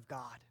presence of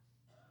God.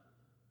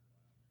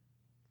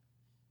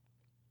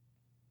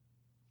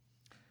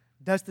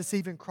 Does this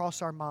even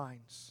cross our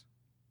minds?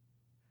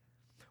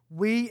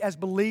 We as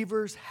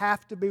believers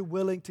have to be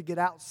willing to get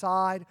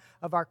outside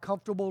of our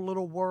comfortable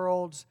little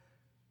world's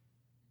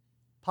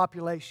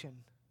population.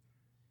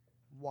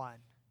 1.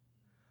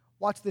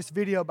 Watch this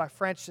video by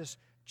Francis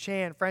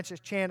Chan.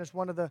 Francis Chan is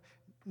one of the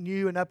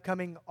new and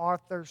upcoming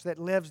authors that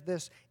lives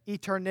this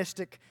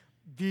eternistic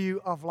view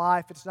of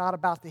life. It's not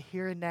about the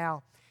here and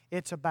now.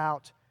 It's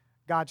about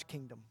God's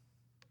kingdom.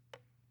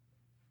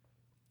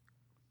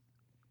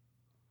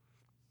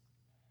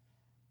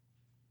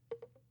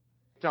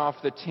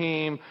 Off the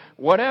team,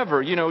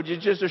 whatever.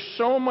 There's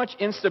so much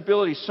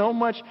instability, so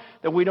much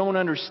that we don't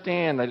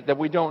understand, that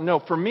we don't know.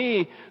 For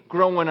me,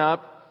 growing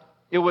up,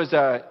 it was,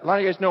 a lot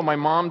of you guys know my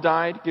mom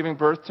died giving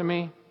birth to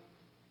me.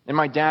 Then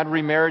my dad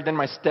remarried. Then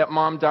my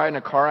stepmom died in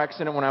a car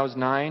accident when I was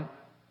 9.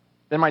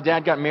 Then my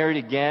dad got married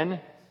again.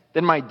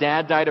 Then my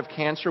dad died of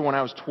cancer when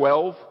I was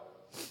 12.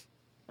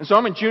 And so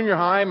I'm in junior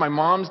high. My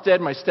mom's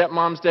dead. My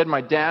stepmom's dead.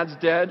 My dad's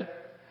dead.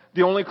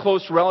 The only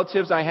close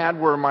relatives I had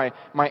were my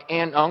aunt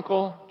and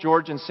uncle,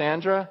 George and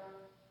Sandra.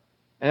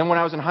 And then when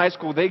I was in high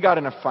school, they got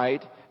in a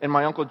fight. And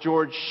my uncle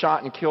George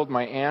shot and killed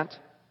my aunt.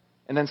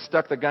 And then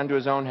stuck the gun to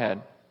his own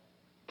head.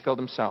 Killed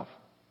himself.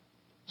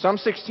 So I'm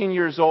 16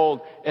 years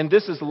old, and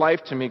this is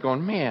life to me,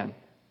 going, man,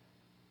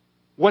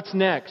 what's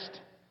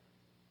next?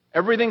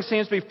 Everything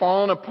seems to be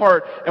falling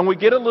apart, and we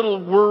get a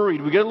little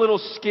worried, we get a little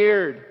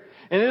scared.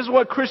 And this is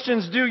what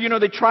Christians do.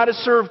 They try to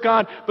serve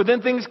God, but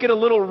then things get a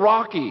little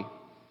rocky,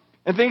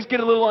 and things get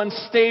a little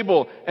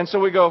unstable. And so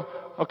we go,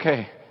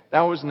 okay,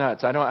 that was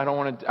nuts. I don't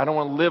want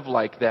to live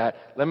like that.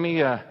 Let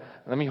me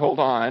hold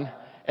on.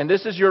 And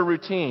this is your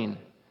routine.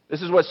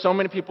 This is what so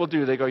many people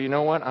do. They go, you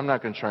know what? I'm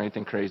not going to try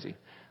anything crazy.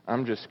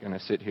 I'm just going to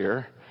sit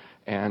here,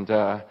 and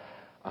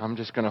I'm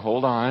just going to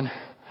hold on.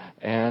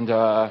 And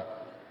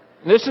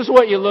this is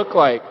what you look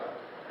like.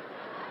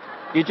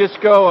 You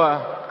just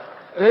go,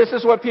 this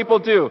is what people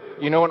do.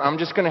 You know what? I'm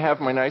just going to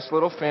have my nice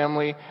little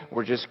family.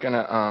 We're just going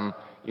to,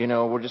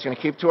 we're just going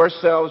to keep to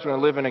ourselves. We're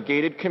going to live in a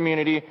gated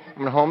community.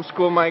 I'm going to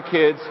homeschool my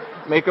kids,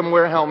 make them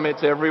wear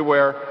helmets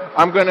everywhere.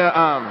 I'm going to,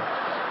 I'm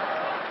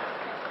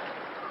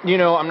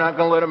not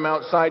going to let them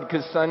outside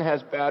because sun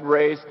has bad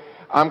rays.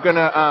 I'm going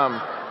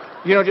to,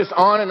 just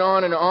on and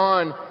on and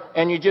on,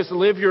 and you just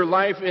live your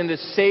life in the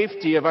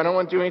safety of, I don't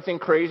want to do anything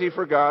crazy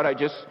for God. I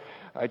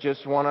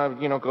just want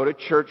to, go to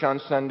church on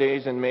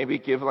Sundays and maybe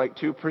give like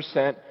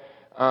 2%,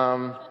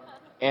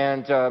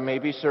 and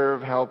maybe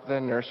help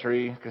the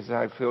nursery because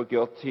I feel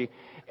guilty.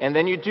 And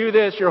then you do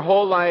this your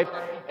whole life,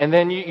 and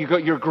then you go,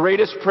 your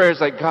greatest prayer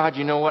is like, God,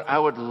 you know what? I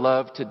would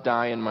love to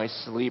die in my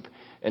sleep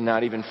and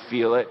not even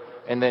feel it,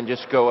 and then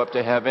just go up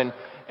to heaven.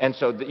 And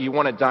so you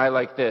want to die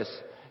like this.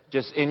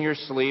 Just in your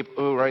sleep,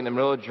 right in the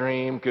middle of a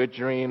dream, good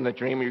dream, the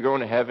dream you're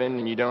going to heaven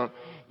and you don't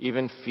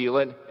even feel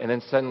it. And then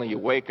suddenly you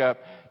wake up,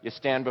 you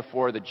stand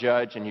before the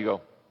judge and you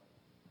go.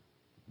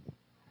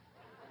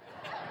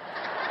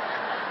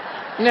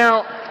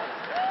 Now,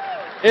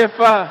 if,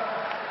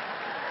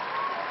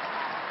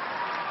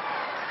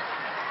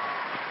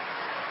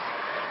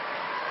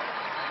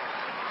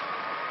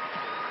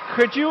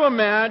 could you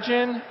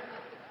imagine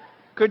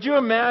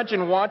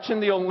watching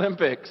the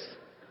Olympics,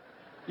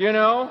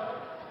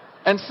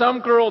 And some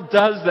girl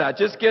does that,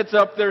 just gets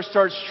up there,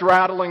 starts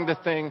straddling the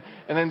thing,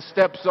 and then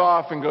steps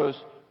off and goes.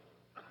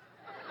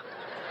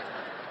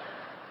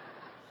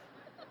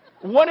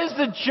 What is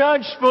the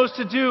judge supposed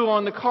to do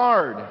on the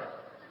card?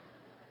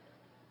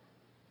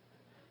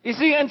 You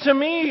see, and to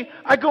me,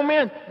 I go,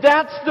 man,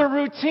 that's the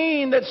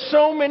routine that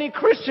so many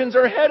Christians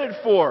are headed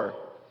for.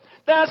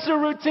 That's the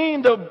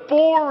routine, the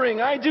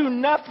boring, I do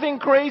nothing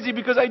crazy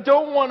because I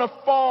don't want to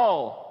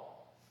fall.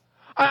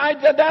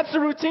 That's the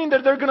routine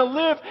that they're going to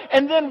live.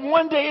 And then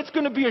one day it's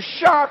going to be a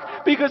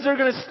shock because they're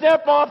going to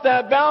step off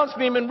that balance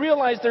beam and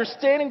realize they're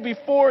standing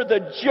before the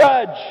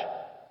judge.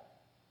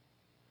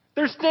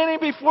 They're standing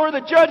before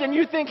the judge, and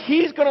you think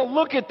he's going to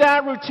look at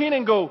that routine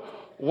and go,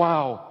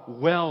 wow,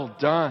 well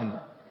done.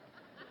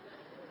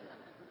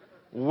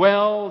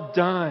 Well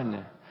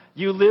done.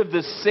 You lived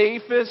the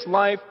safest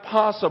life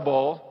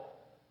possible.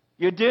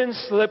 You didn't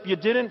slip. You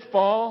didn't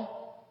fall.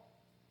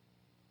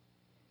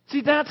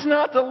 See, that's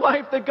not the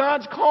life that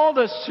God's called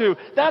us to.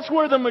 That's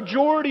where the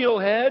majority will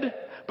head.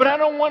 But I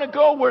don't want to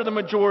go where the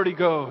majority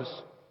goes.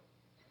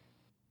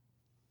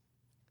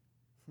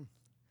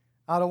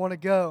 I don't want to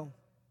go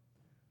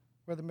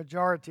where the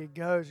majority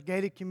goes.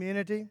 Gated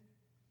community,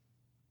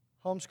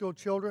 homeschool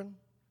children,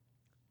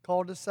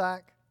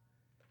 cul-de-sac,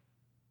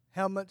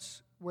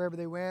 helmets wherever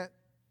they went.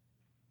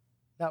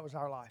 That was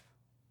our life.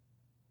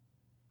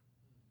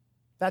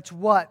 That's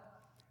what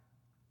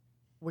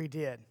we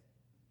did.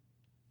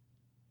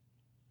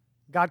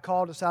 God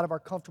called us out of our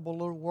comfortable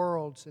little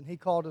worlds, and He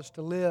called us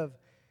to live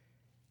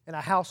in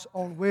a house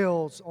on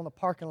wheels on the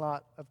parking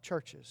lot of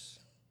churches.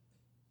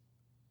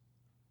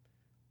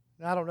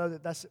 And I don't know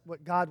that that's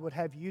what God would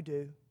have you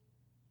do,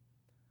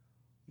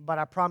 but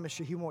I promise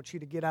you He wants you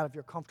to get out of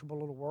your comfortable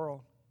little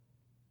world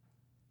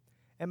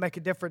and make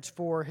a difference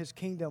for His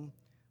kingdom.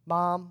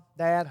 Mom,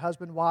 dad,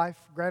 husband, wife,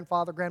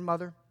 grandfather,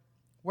 grandmother,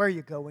 where are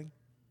you going?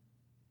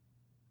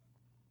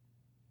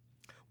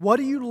 What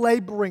are you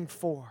laboring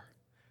for?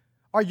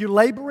 Are you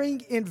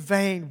laboring in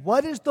vain?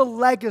 What is the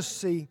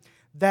legacy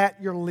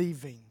that you're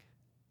leaving?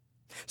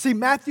 See,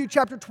 Matthew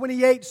chapter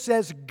 28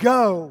 says,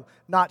 go,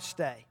 not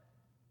stay.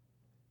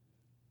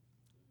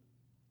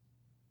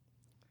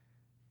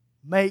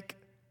 Make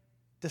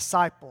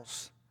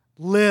disciples.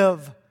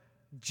 Live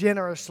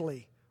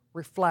generously.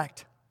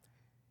 Reflect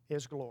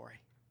His glory.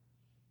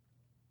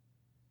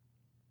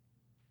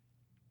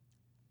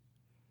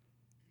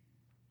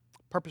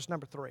 Purpose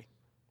number 3.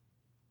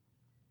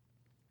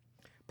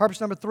 Purpose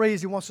number 3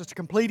 is He wants us to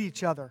complete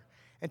each other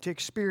and to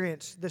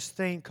experience this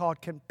thing called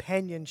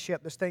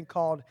companionship, this thing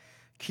called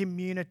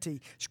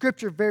community.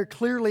 Scripture very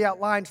clearly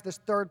outlines this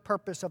third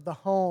purpose of the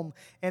home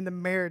and the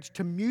marriage,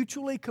 to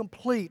mutually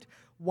complete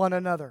one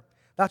another.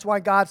 That's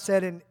why God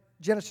said in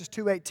Genesis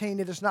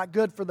 2:18, it is not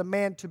good for the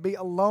man to be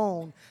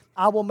alone.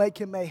 I will make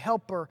him a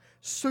helper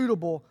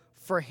suitable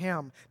for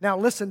him. Now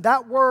listen,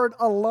 that word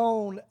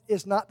alone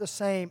is not the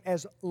same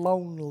as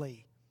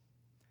lonely.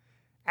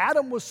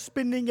 Adam was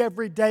spending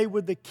every day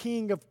with the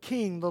King of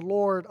Kings, the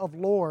Lord of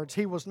Lords.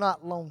 He was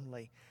not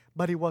lonely,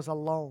 but he was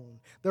alone.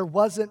 There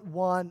wasn't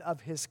one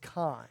of his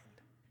kind.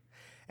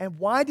 And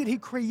why did He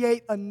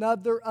create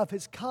another of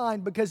His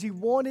kind? Because He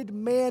wanted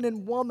man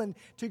and woman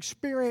to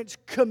experience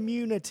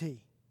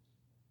community.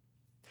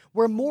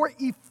 We're more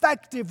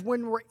effective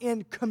when we're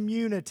in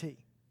community.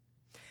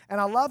 And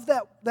I love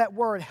that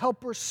word,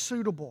 helper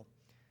suitable.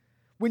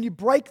 When you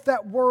break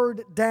that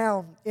word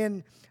down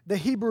in the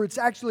Hebrew, it's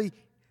actually,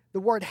 the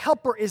word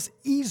helper is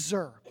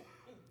ezer.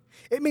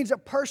 It means a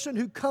person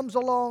who comes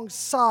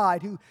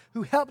alongside,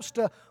 who helps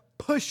to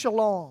push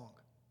along.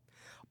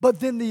 But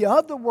then the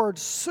other word,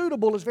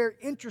 suitable, is very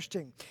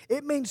interesting.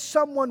 It means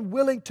someone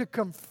willing to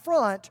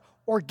confront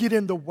or get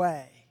in the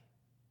way.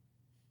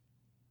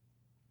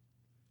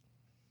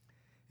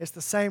 It's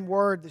the same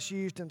word that's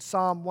used in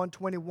Psalm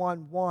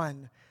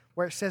 121:1,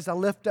 where it says, I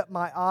lift up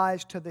my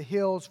eyes to the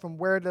hills, from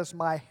where does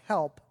my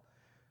help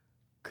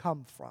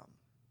come from?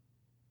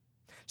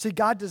 See,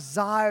 God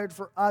desired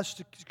for us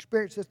to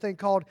experience this thing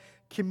called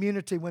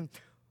community. When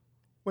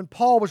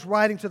Paul was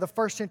writing to the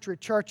first century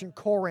church in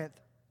Corinth,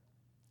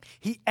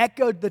 he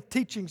echoed the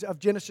teachings of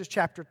Genesis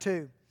chapter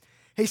 2.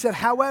 He said,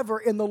 however,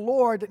 in the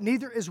Lord,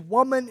 neither is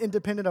woman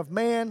independent of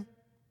man,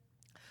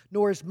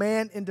 nor is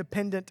man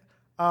independent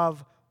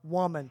of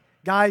woman.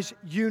 Guys,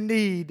 you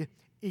need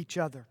each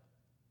other.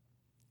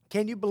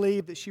 Can you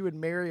believe that she would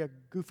marry a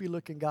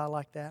goofy-looking guy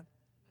like that?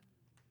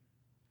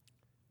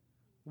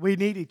 We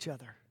need each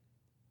other.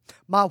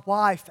 My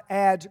wife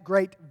adds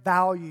great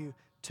value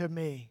to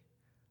me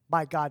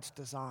by God's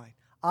design.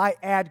 I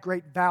add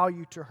great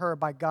value to her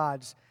by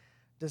God's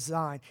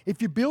design.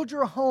 If you build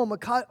your home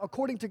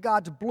according to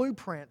God's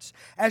blueprints,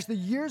 as the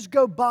years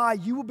go by,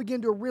 you will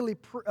begin to really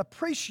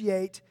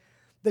appreciate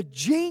the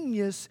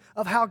genius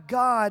of how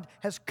God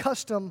has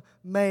custom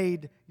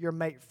made your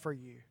mate for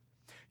you.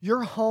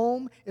 Your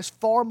home is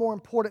far more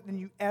important than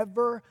you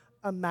ever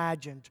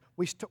imagined.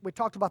 We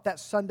talked about that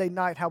Sunday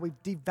night, how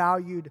we've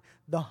devalued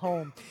the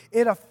home.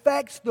 It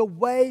affects the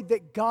way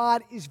that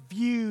God is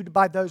viewed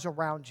by those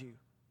around you.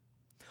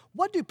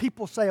 What do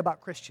people say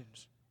about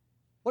Christians?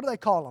 What do they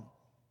call them?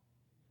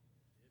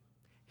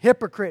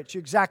 Hypocrites.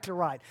 You're exactly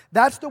right.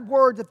 That's the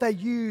word that they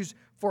use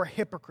for a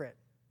hypocrite.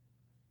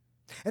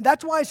 And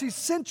that's why it's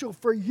essential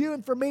for you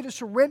and for me to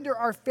surrender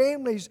our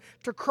families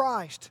to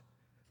Christ,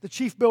 the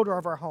chief builder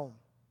of our home.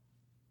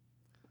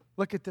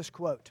 Look at this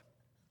quote.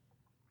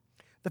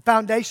 The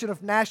foundation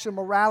of national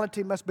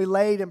morality must be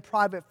laid in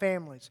private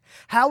families.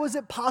 How is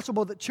it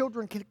possible that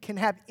children can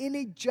have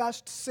any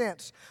just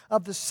sense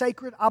of the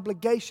sacred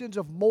obligations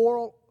of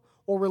moral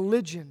or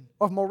religion,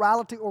 of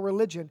morality or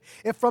religion,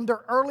 if from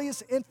their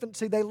earliest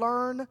infancy they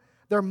learn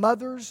their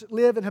mothers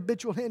live in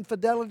habitual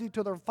infidelity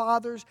to their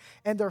fathers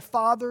and their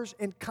fathers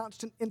in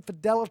constant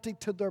infidelity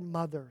to their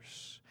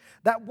mothers?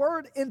 That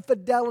word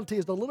infidelity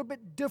is a little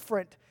bit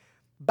different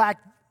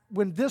back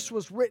when this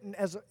was written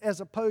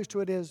as opposed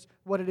to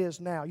what it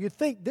is now. You'd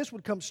think this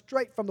would come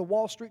straight from the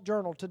Wall Street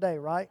Journal today,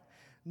 right?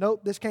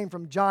 Nope, this came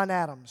from John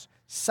Adams,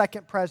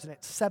 second president,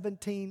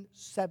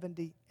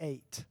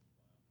 1778.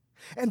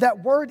 And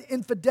that word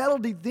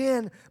infidelity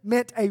then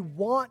meant a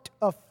want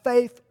of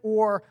faith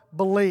or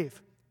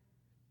belief.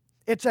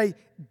 It's a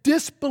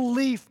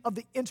disbelief of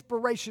the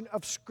inspiration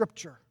of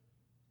Scripture.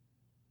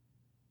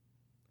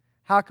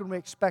 How can we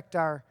expect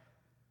our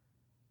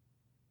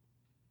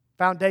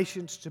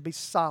foundations to be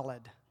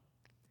solid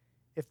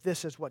if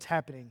this is what's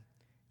happening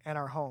in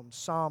our homes?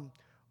 Psalm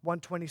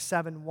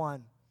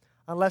 127:1.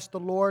 Unless the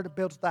Lord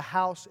builds the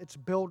house, its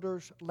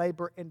builders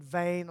labor in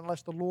vain.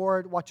 Unless the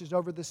Lord watches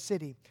over the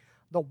city,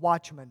 the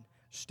watchmen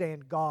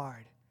stand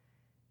guard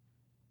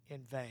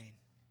in vain.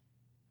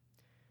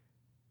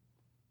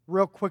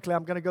 Real quickly,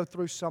 I'm going to go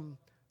through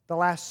the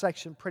last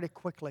section pretty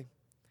quickly.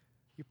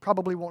 You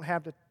probably won't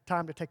have the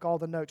time to take all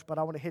the notes, but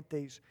I want to hit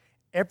these.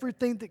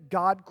 Everything that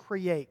God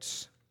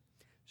creates,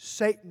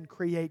 Satan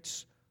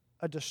creates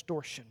a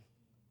distortion.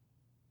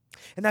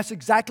 And that's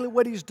exactly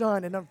what he's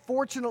done. And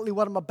unfortunately,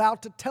 what I'm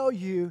about to tell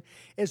you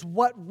is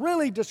what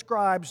really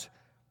describes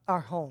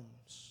our homes.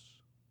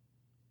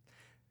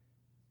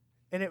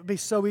 And it would be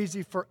so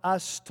easy for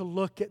us to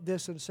look at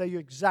this and say, you're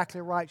exactly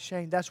right,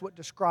 Shane. That's what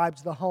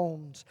describes the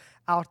homes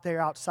out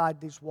there outside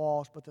these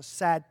walls. But the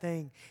sad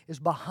thing is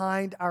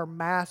behind our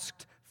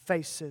masked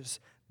faces,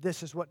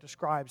 this is what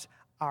describes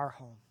our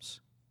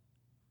homes.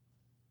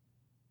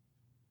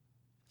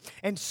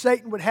 And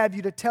Satan would have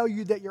you to tell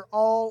you that you're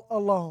all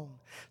alone.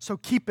 So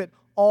keep it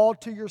all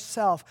to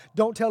yourself.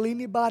 Don't tell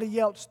anybody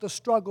else the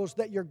struggles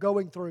that you're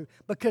going through,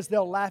 because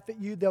they'll laugh at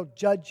you, they'll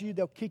judge you,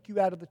 they'll kick you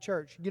out of the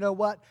church. You know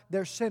what?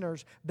 They're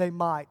sinners. They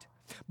might.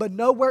 But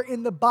nowhere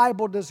in the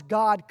Bible does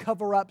God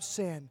cover up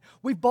sin.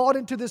 We've bought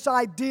into this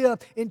idea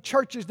in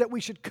churches that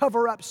we should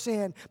cover up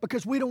sin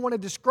because we don't want to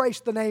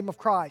disgrace the name of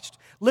Christ.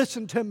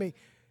 Listen to me.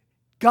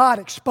 God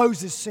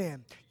exposes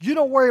sin. You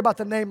don't worry about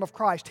the name of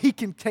Christ. He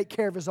can take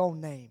care of His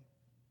own name.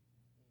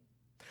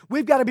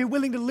 We've got to be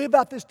willing to live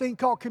out this thing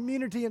called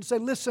community and say,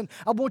 listen,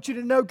 I want you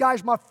to know,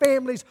 guys, my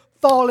family's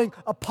falling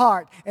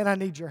apart and I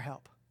need your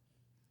help.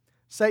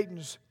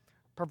 Satan's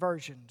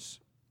perversions.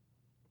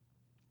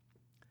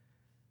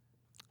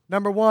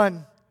 Number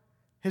one,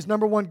 his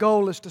number one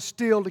goal is to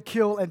steal, to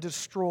kill, and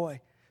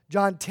destroy.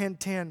 John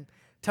 10:10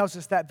 tells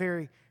us that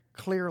very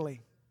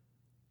clearly.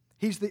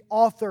 He's the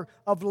author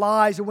of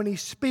lies, and when he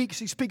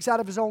speaks out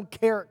of his own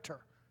character.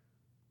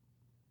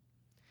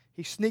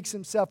 He sneaks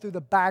himself through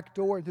the back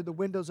door and through the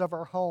windows of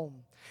our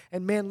home.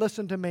 And men,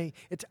 listen to me.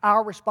 It's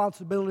our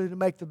responsibility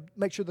to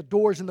make sure the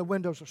doors and the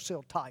windows are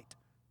sealed tight.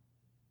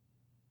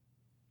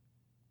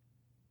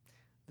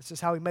 This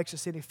is how he makes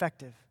us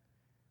ineffective.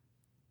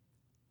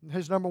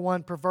 His number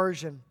one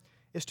perversion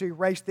is to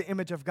erase the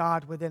image of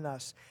God within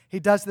us. He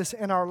does this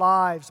in our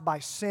lives by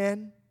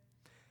sin.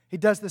 He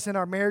does this in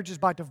our marriages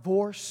by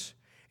divorce.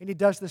 And he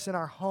does this in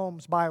our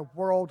homes by a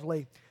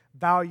worldly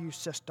value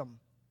system.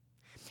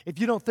 If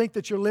you don't think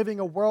that you're living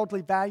a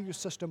worldly value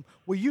system,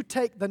 will you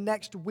take the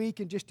next week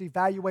and just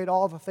evaluate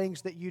all the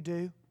things that you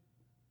do?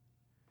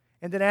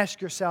 And then ask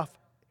yourself,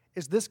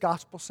 is this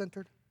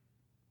gospel-centered?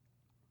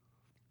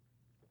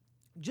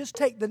 Just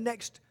take the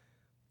next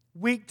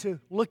week to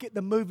look at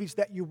the movies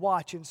that you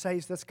watch and say,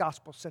 is this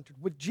gospel-centered?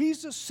 Would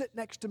Jesus sit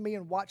next to me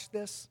and watch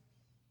this?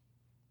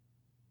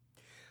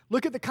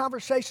 Look at the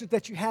conversations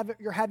that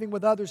you're having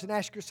with others and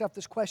ask yourself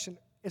this question,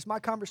 is my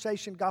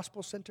conversation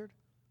gospel-centered?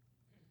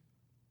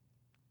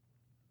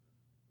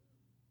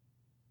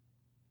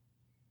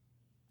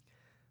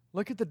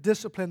 Look at the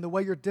discipline, the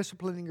way you're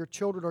disciplining your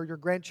children or your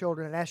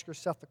grandchildren, and ask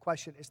yourself the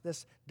question, is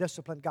this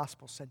discipline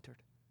gospel-centered?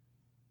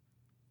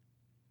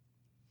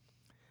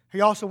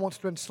 He also wants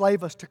to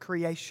enslave us to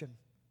creation.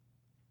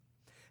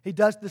 He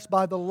does this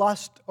by the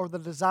lust or the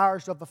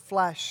desires of the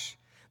flesh.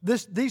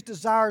 These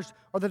desires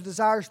are the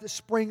desires that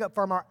spring up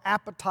from our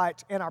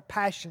appetites and our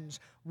passions,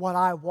 what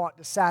I want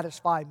to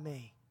satisfy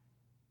me.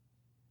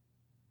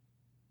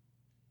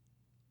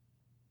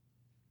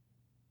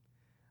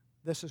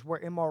 This is where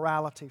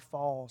immorality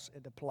falls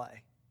into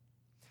play.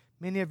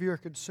 Many of you are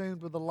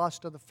consumed with the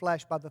lust of the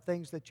flesh by the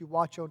things that you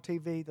watch on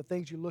TV, the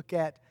things you look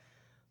at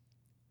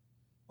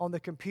on the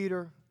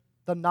computer,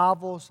 the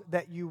novels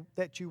that you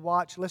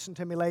watch. Listen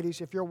to me,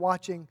 ladies. If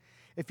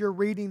you're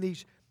reading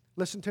these,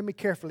 listen to me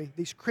carefully,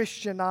 these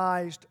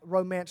Christianized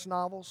romance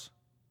novels,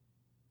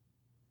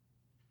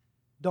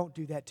 don't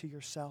do that to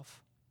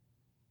yourself.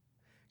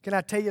 Can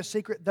I tell you a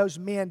secret? Those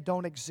men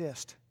don't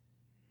exist.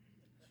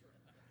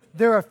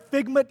 They're a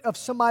figment of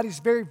somebody's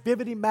very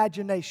vivid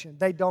imagination.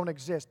 They don't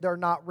exist. They're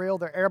not real.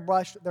 They're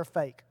airbrushed. They're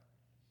fake.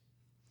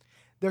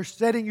 They're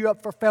setting you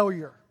up for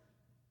failure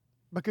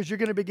because you're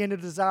going to begin to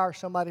desire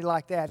somebody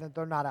like that and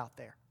they're not out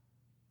there.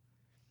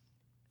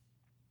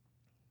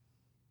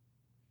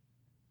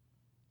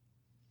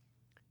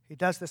 He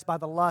does this by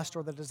the lust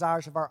or the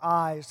desires of our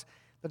eyes,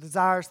 the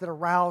desires that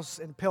arouse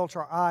and appeal to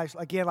our eyes.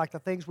 Again, like the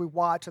things we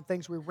watch, the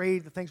things we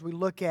read, the things we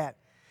look at.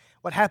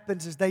 What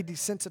happens is they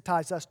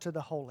desensitize us to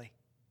the holy.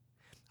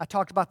 I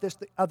talked about this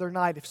the other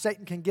night. If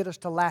Satan can get us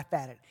to laugh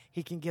at it,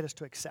 he can get us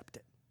to accept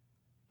it.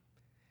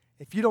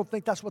 If you don't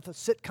think that's what the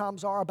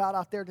sitcoms are about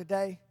out there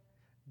today,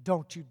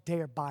 don't you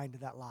dare buy into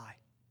that lie.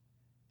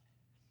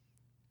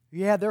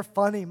 Yeah, they're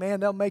funny, man.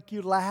 They'll make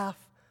you laugh,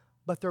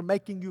 but they're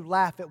making you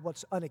laugh at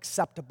what's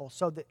unacceptable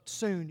so that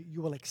soon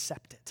you will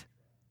accept it.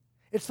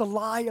 It's the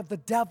lie of the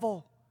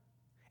devil,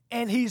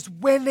 and he's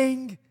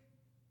winning.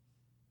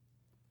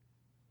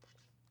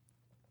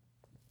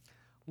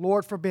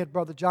 Lord forbid,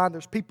 Brother John,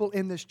 there's people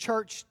in this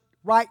church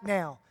right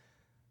now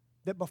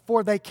that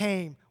before they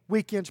came,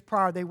 weekends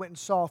prior, they went and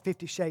saw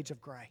 50 Shades of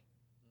Grey.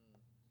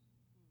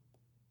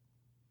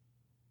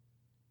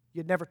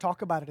 You'd never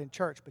talk about it in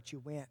church, but you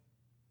went.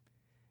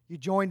 You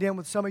joined in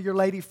with some of your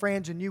lady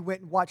friends and you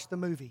went and watched the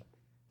movie.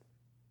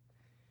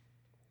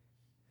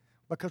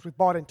 Because we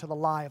bought into the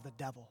lie of the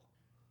devil.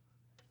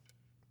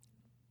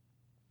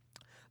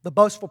 The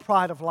boastful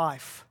pride of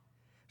life.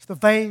 It's the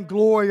vain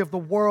glory of the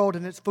world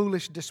and its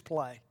foolish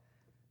display.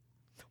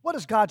 What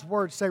does God's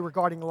Word say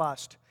regarding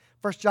lust?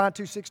 1 John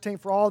 2:16,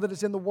 for all that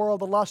is in the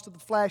world, the lust of the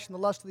flesh and the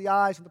lust of the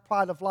eyes and the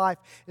pride of life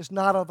is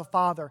not of the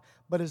Father,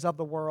 but is of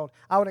the world.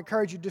 I would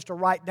encourage you just to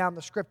write down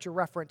the scripture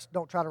reference.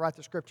 Don't try to write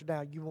the scripture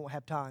down. You won't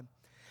have time.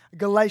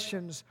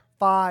 Galatians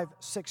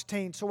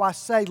 5:16, so I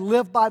say,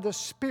 live by the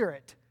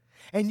Spirit,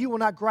 and you will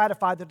not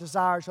gratify the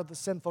desires of the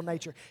sinful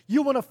nature.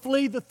 You want to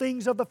flee the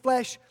things of the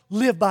flesh?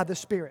 Live by the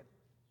Spirit.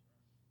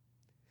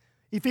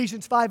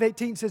 Ephesians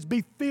 5:18 says,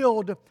 be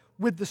filled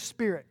with the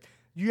Spirit.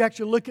 You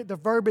actually look at the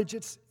verbiage,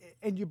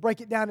 and you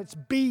break it down, it's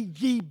be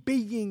ye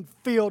being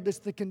filled. It's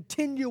the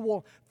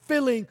continual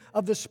filling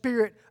of the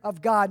Spirit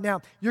of God.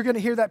 Now, you're going to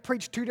hear that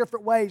preached two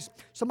different ways.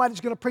 Somebody's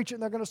going to preach it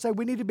and they're going to say,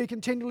 we need to be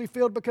continually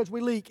filled because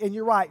we leak. And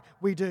you're right,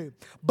 we do.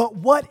 But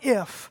what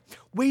if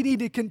we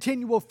needed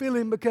continual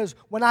filling because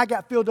when I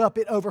got filled up,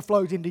 it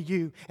overflowed into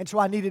you. And so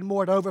I needed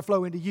more to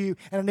overflow into you,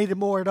 and I needed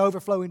more to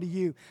overflow into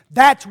you.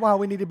 That's why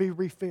we need to be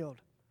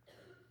refilled.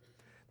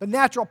 The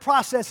natural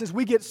process is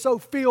we get so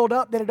filled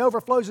up that it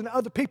overflows into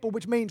other people,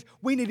 which means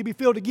we need to be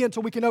filled again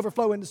so we can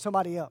overflow into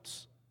somebody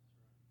else.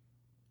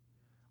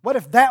 What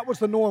if that was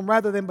the norm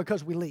rather than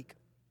because we leak?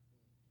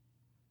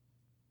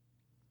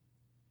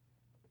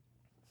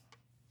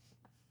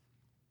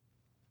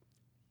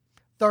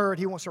 Third,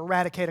 he wants to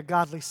eradicate a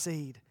godly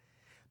seed.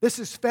 This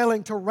is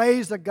failing to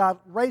raise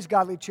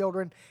godly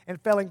children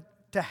and failing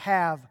to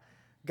have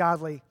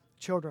godly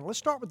children. Let's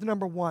start with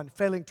number one,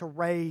 failing to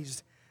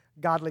raise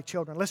godly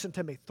children. Listen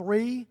to me.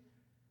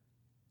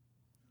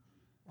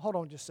 Hold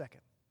on just a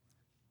second.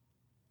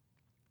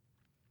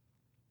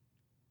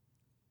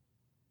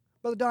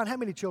 Brother Don, how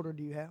many children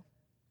do you have?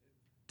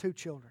 2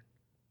 children.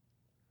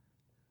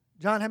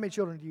 John, how many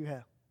children do you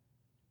have?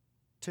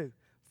 2.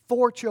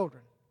 4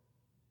 children.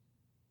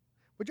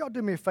 Would y'all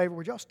do me a favor?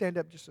 Would y'all stand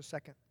up just a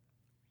second?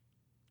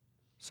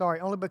 Sorry,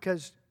 only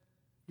because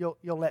you'll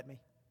let me.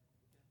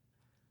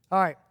 All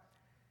right.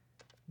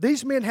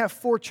 These men have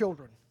 4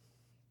 children.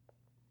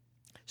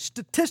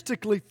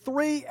 Statistically,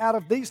 3 out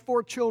of these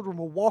 4 children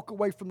will walk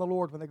away from the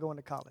Lord when they go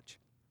into college.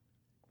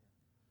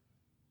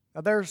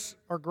 Now, theirs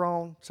are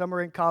grown. Some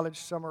are in college.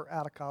 Some are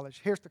out of college.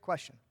 Here's the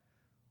question.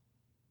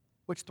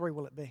 Which 3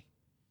 will it be?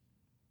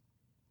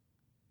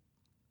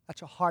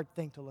 That's a hard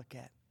thing to look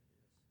at.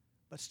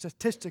 But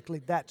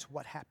statistically, that's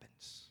what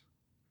happens.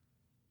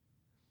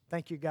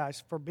 Thank you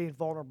guys for being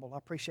vulnerable. I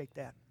appreciate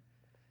that.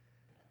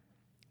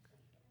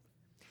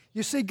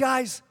 You see,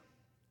 guys,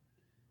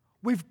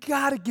 we've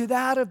got to get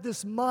out of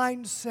this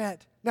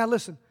mindset. Now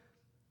listen,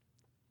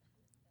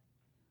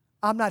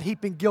 I'm not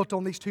heaping guilt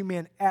on these 2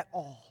 men at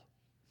all.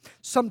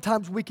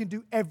 Sometimes we can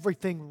do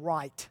everything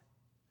right,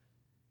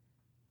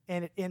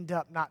 and it end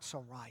up not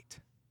so right.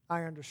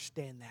 I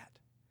understand that.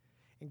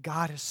 And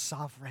God is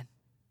sovereign.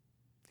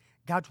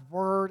 God's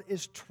Word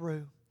is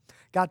true.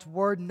 God's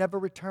Word never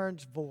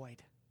returns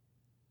void.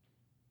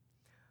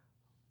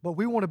 But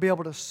we want to be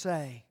able to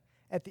say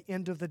at the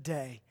end of the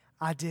day,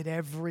 I did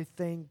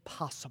everything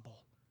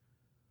possible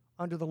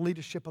under the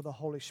leadership of the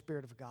Holy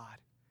Spirit of God.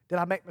 Did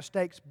I make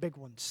mistakes? Big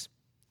ones.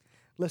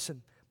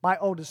 Listen, my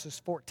oldest is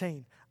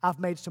 14. I've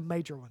made some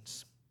major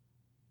ones.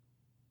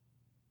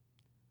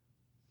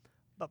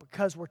 But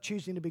because we're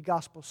choosing to be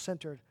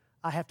gospel-centered,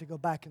 I have to go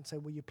back and say,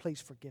 will you please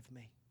forgive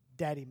me?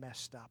 Daddy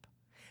messed up.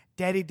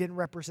 Daddy didn't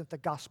represent the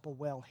gospel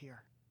well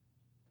here.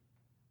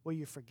 Will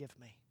you forgive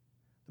me?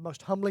 The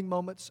most humbling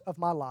moments of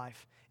my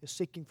life is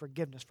seeking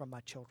forgiveness from my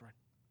children.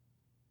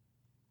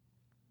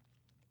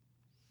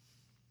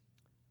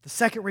 The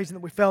second reason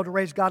that we fail to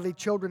raise godly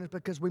children is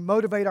because we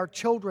motivate our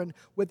children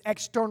with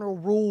external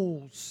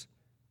rules.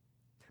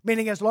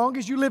 Meaning, as long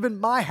as you live in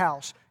my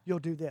house, you'll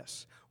do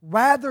this,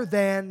 rather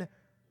than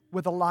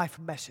with a life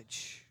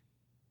message.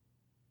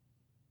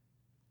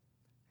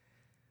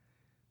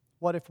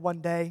 What if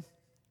one day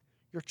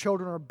your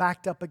children are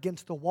backed up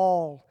against the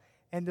wall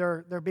and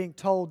they're being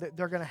told that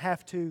they're going to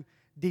have to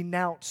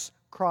denounce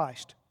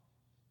Christ?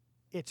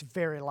 It's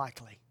very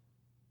likely.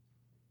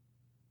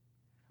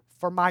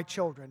 For my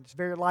children, it's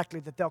very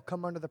likely that they'll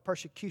come under the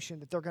persecution,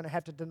 that they're going to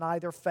have to deny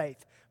their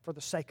faith for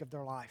the sake of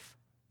their life.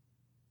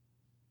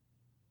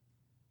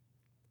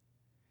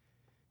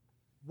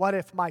 What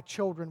if my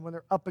children, when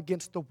they're up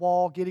against the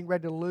wall, getting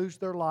ready to lose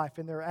their life,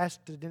 and they're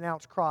asked to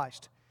denounce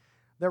Christ,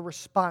 their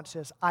response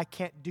is, I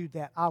can't do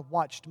that. I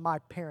watched my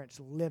parents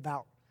live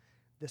out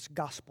this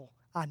gospel.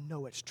 I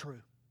know it's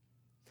true.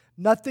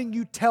 Nothing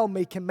you tell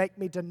me can make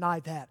me deny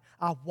that.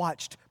 I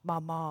watched my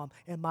mom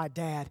and my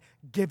dad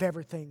give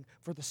everything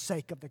for the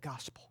sake of the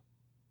gospel.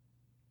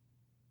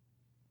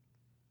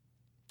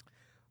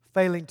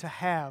 Failing to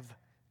have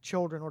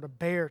children or to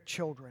bear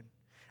children.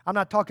 I'm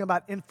not talking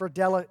about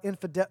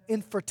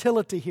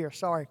infertility here,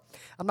 sorry.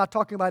 I'm not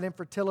talking about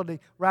infertility.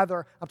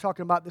 Rather, I'm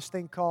talking about this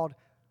thing called,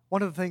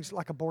 one of the things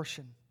like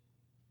abortion.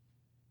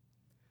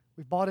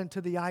 We've bought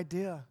into the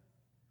idea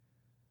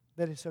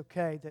that it's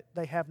okay, that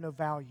they have no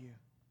value.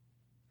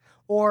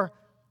 Or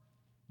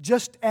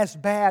just as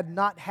bad,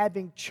 not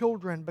having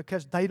children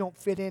because they don't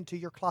fit into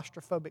your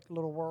claustrophobic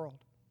little world.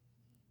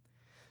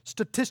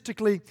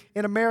 Statistically,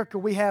 in America,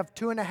 we have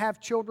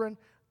 2.5 children,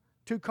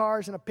 2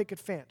 cars, and a picket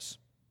fence.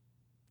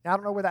 Now, I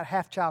don't know where that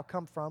half child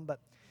come from, but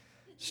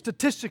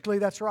statistically,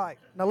 that's right.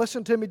 Now,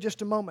 listen to me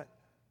just a moment.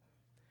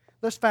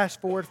 Let's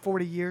fast forward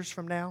 40 years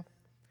from now.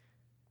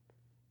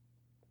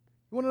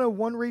 You want to know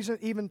one reason,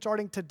 even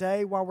starting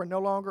today, why we're no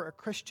longer a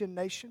Christian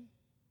nation?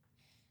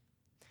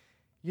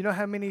 You know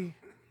how many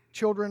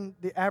children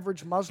the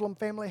average Muslim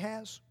family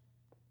has?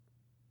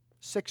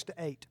 6 to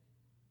 8.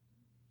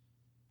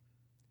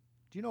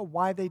 Do you know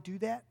why they do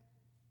that?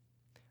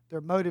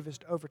 Their motive is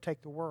to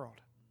overtake the world.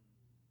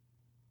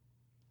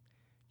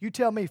 You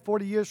tell me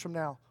 40 years from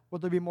now, will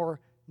there be more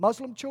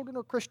Muslim children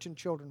or Christian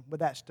children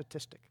with that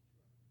statistic?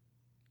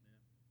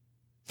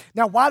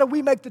 Now, why do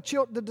we make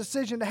the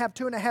decision to have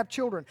 2.5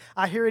 children?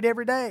 I hear it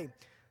every day.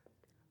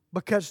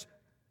 Because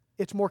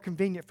it's more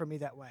convenient for me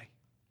that way.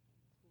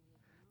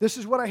 This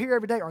is what I hear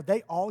every day. Are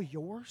they all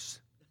yours?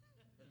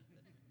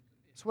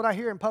 It's what I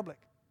hear in public.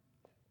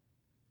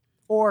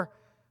 Or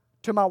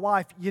to my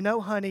wife, you know,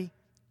 honey,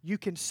 you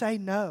can say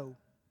no.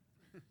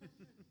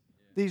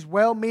 These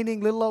well-meaning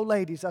little old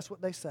ladies, that's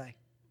what they say.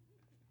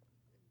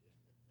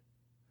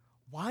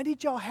 Why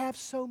did y'all have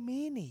so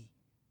many?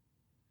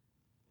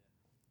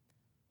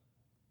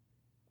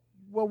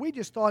 Well, we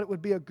just thought it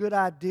would be a good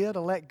idea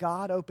to let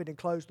God open and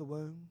close the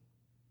womb.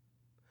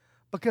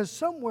 Because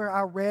somewhere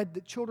I read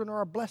that children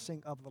are a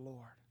blessing of the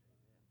Lord.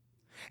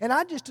 And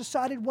I just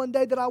decided one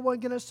day that I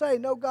wasn't going to say,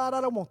 no, God,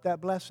 I don't want that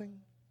blessing.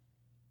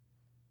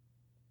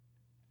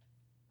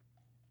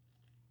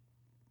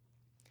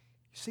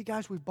 You see,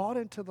 guys, we bought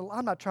into the...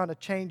 I'm not trying to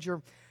change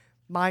your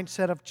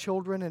mindset of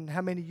children and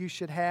how many you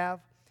should have.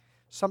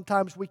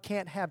 Sometimes we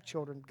can't have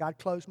children. God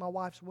closed my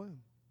wife's womb.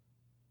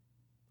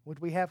 Would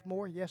we have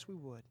more? Yes, we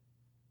would.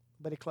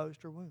 But He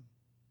closed her womb.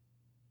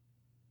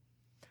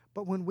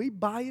 But when we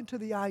buy into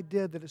the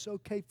idea that it's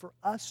okay for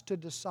us to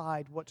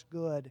decide what's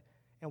good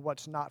and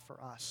what's not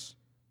for us,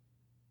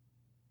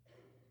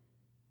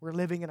 we're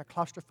living in a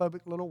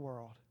claustrophobic little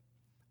world.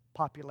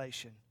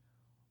 Population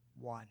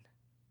 1.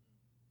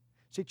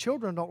 See,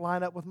 children don't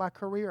line up with my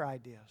career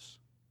ideas.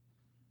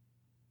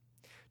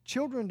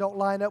 Children don't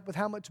line up with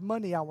how much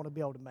money I want to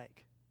be able to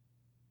make.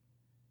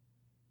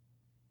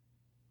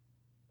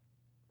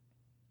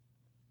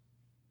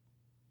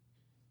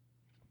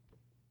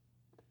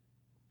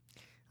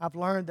 I've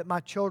learned that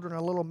my children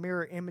are little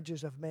mirror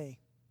images of me.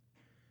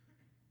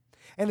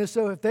 And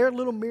so if they're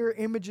little mirror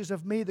images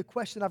of me, the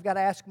question I've got to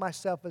ask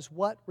myself is,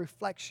 what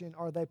reflection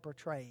are they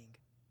portraying?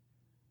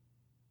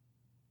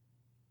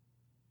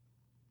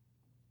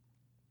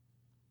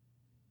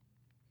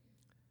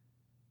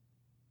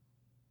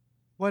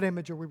 What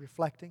image are we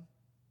reflecting?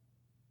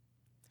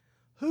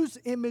 Whose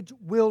image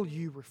will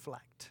you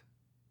reflect?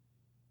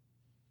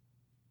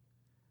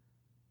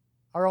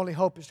 Our only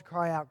hope is to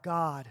cry out,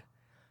 God,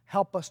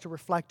 help us to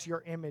reflect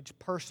your image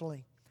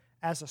personally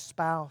as a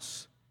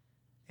spouse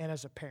and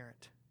as a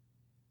parent.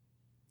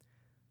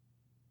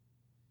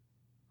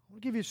 I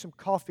want to give you some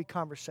coffee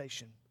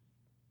conversation.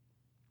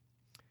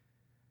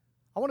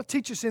 I want to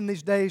teach us in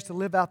these days to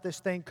live out this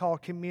thing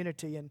called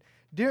community. And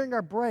during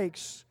our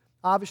breaks,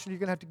 obviously you're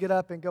going to have to get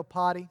up and go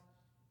potty.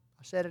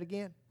 I said it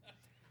again.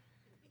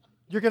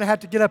 You're going to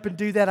have to get up and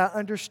do that. I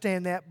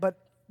understand that.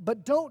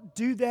 But don't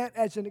do that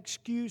as an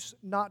excuse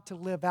not to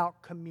live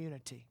out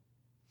community.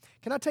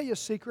 Can I tell you a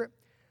secret?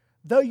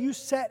 Though you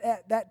sat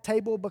at that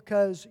table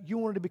because you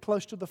wanted to be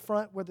close to the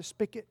front where the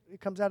spigot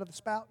comes out of the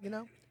spout, you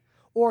know?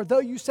 Or though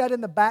you sat in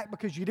the back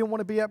because you didn't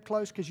want to be up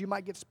close because you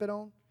might get spit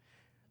on,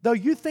 Though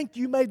you think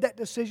you made that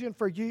decision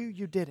for you,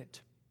 you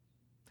didn't.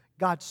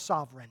 God's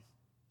sovereign.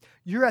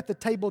 You're at the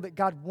table that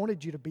God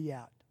wanted you to be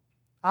at.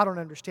 I don't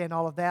understand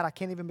all of that. I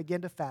can't even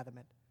begin to fathom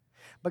it.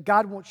 But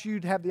God wants you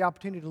to have the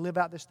opportunity to live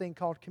out this thing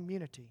called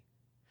community.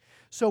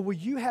 So will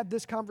you have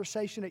this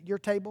conversation at your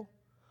table?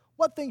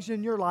 What things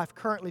in your life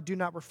currently do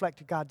not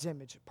reflect God's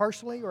image?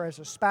 Personally, or as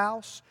a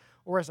spouse,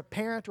 or as a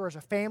parent, or as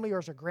a family, or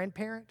as a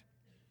grandparent?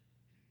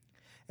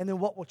 And then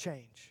what will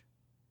change?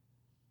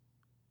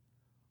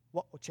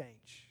 What will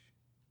change?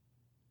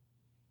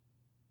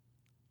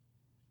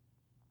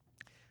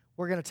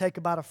 We're going to take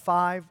about a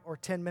 5 or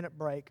 10 minute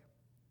break.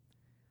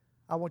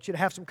 I want you to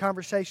have some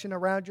conversation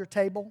around your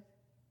table,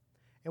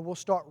 and we'll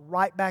start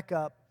right back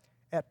up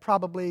at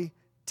probably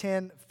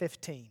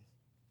 10:15.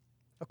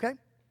 Okay?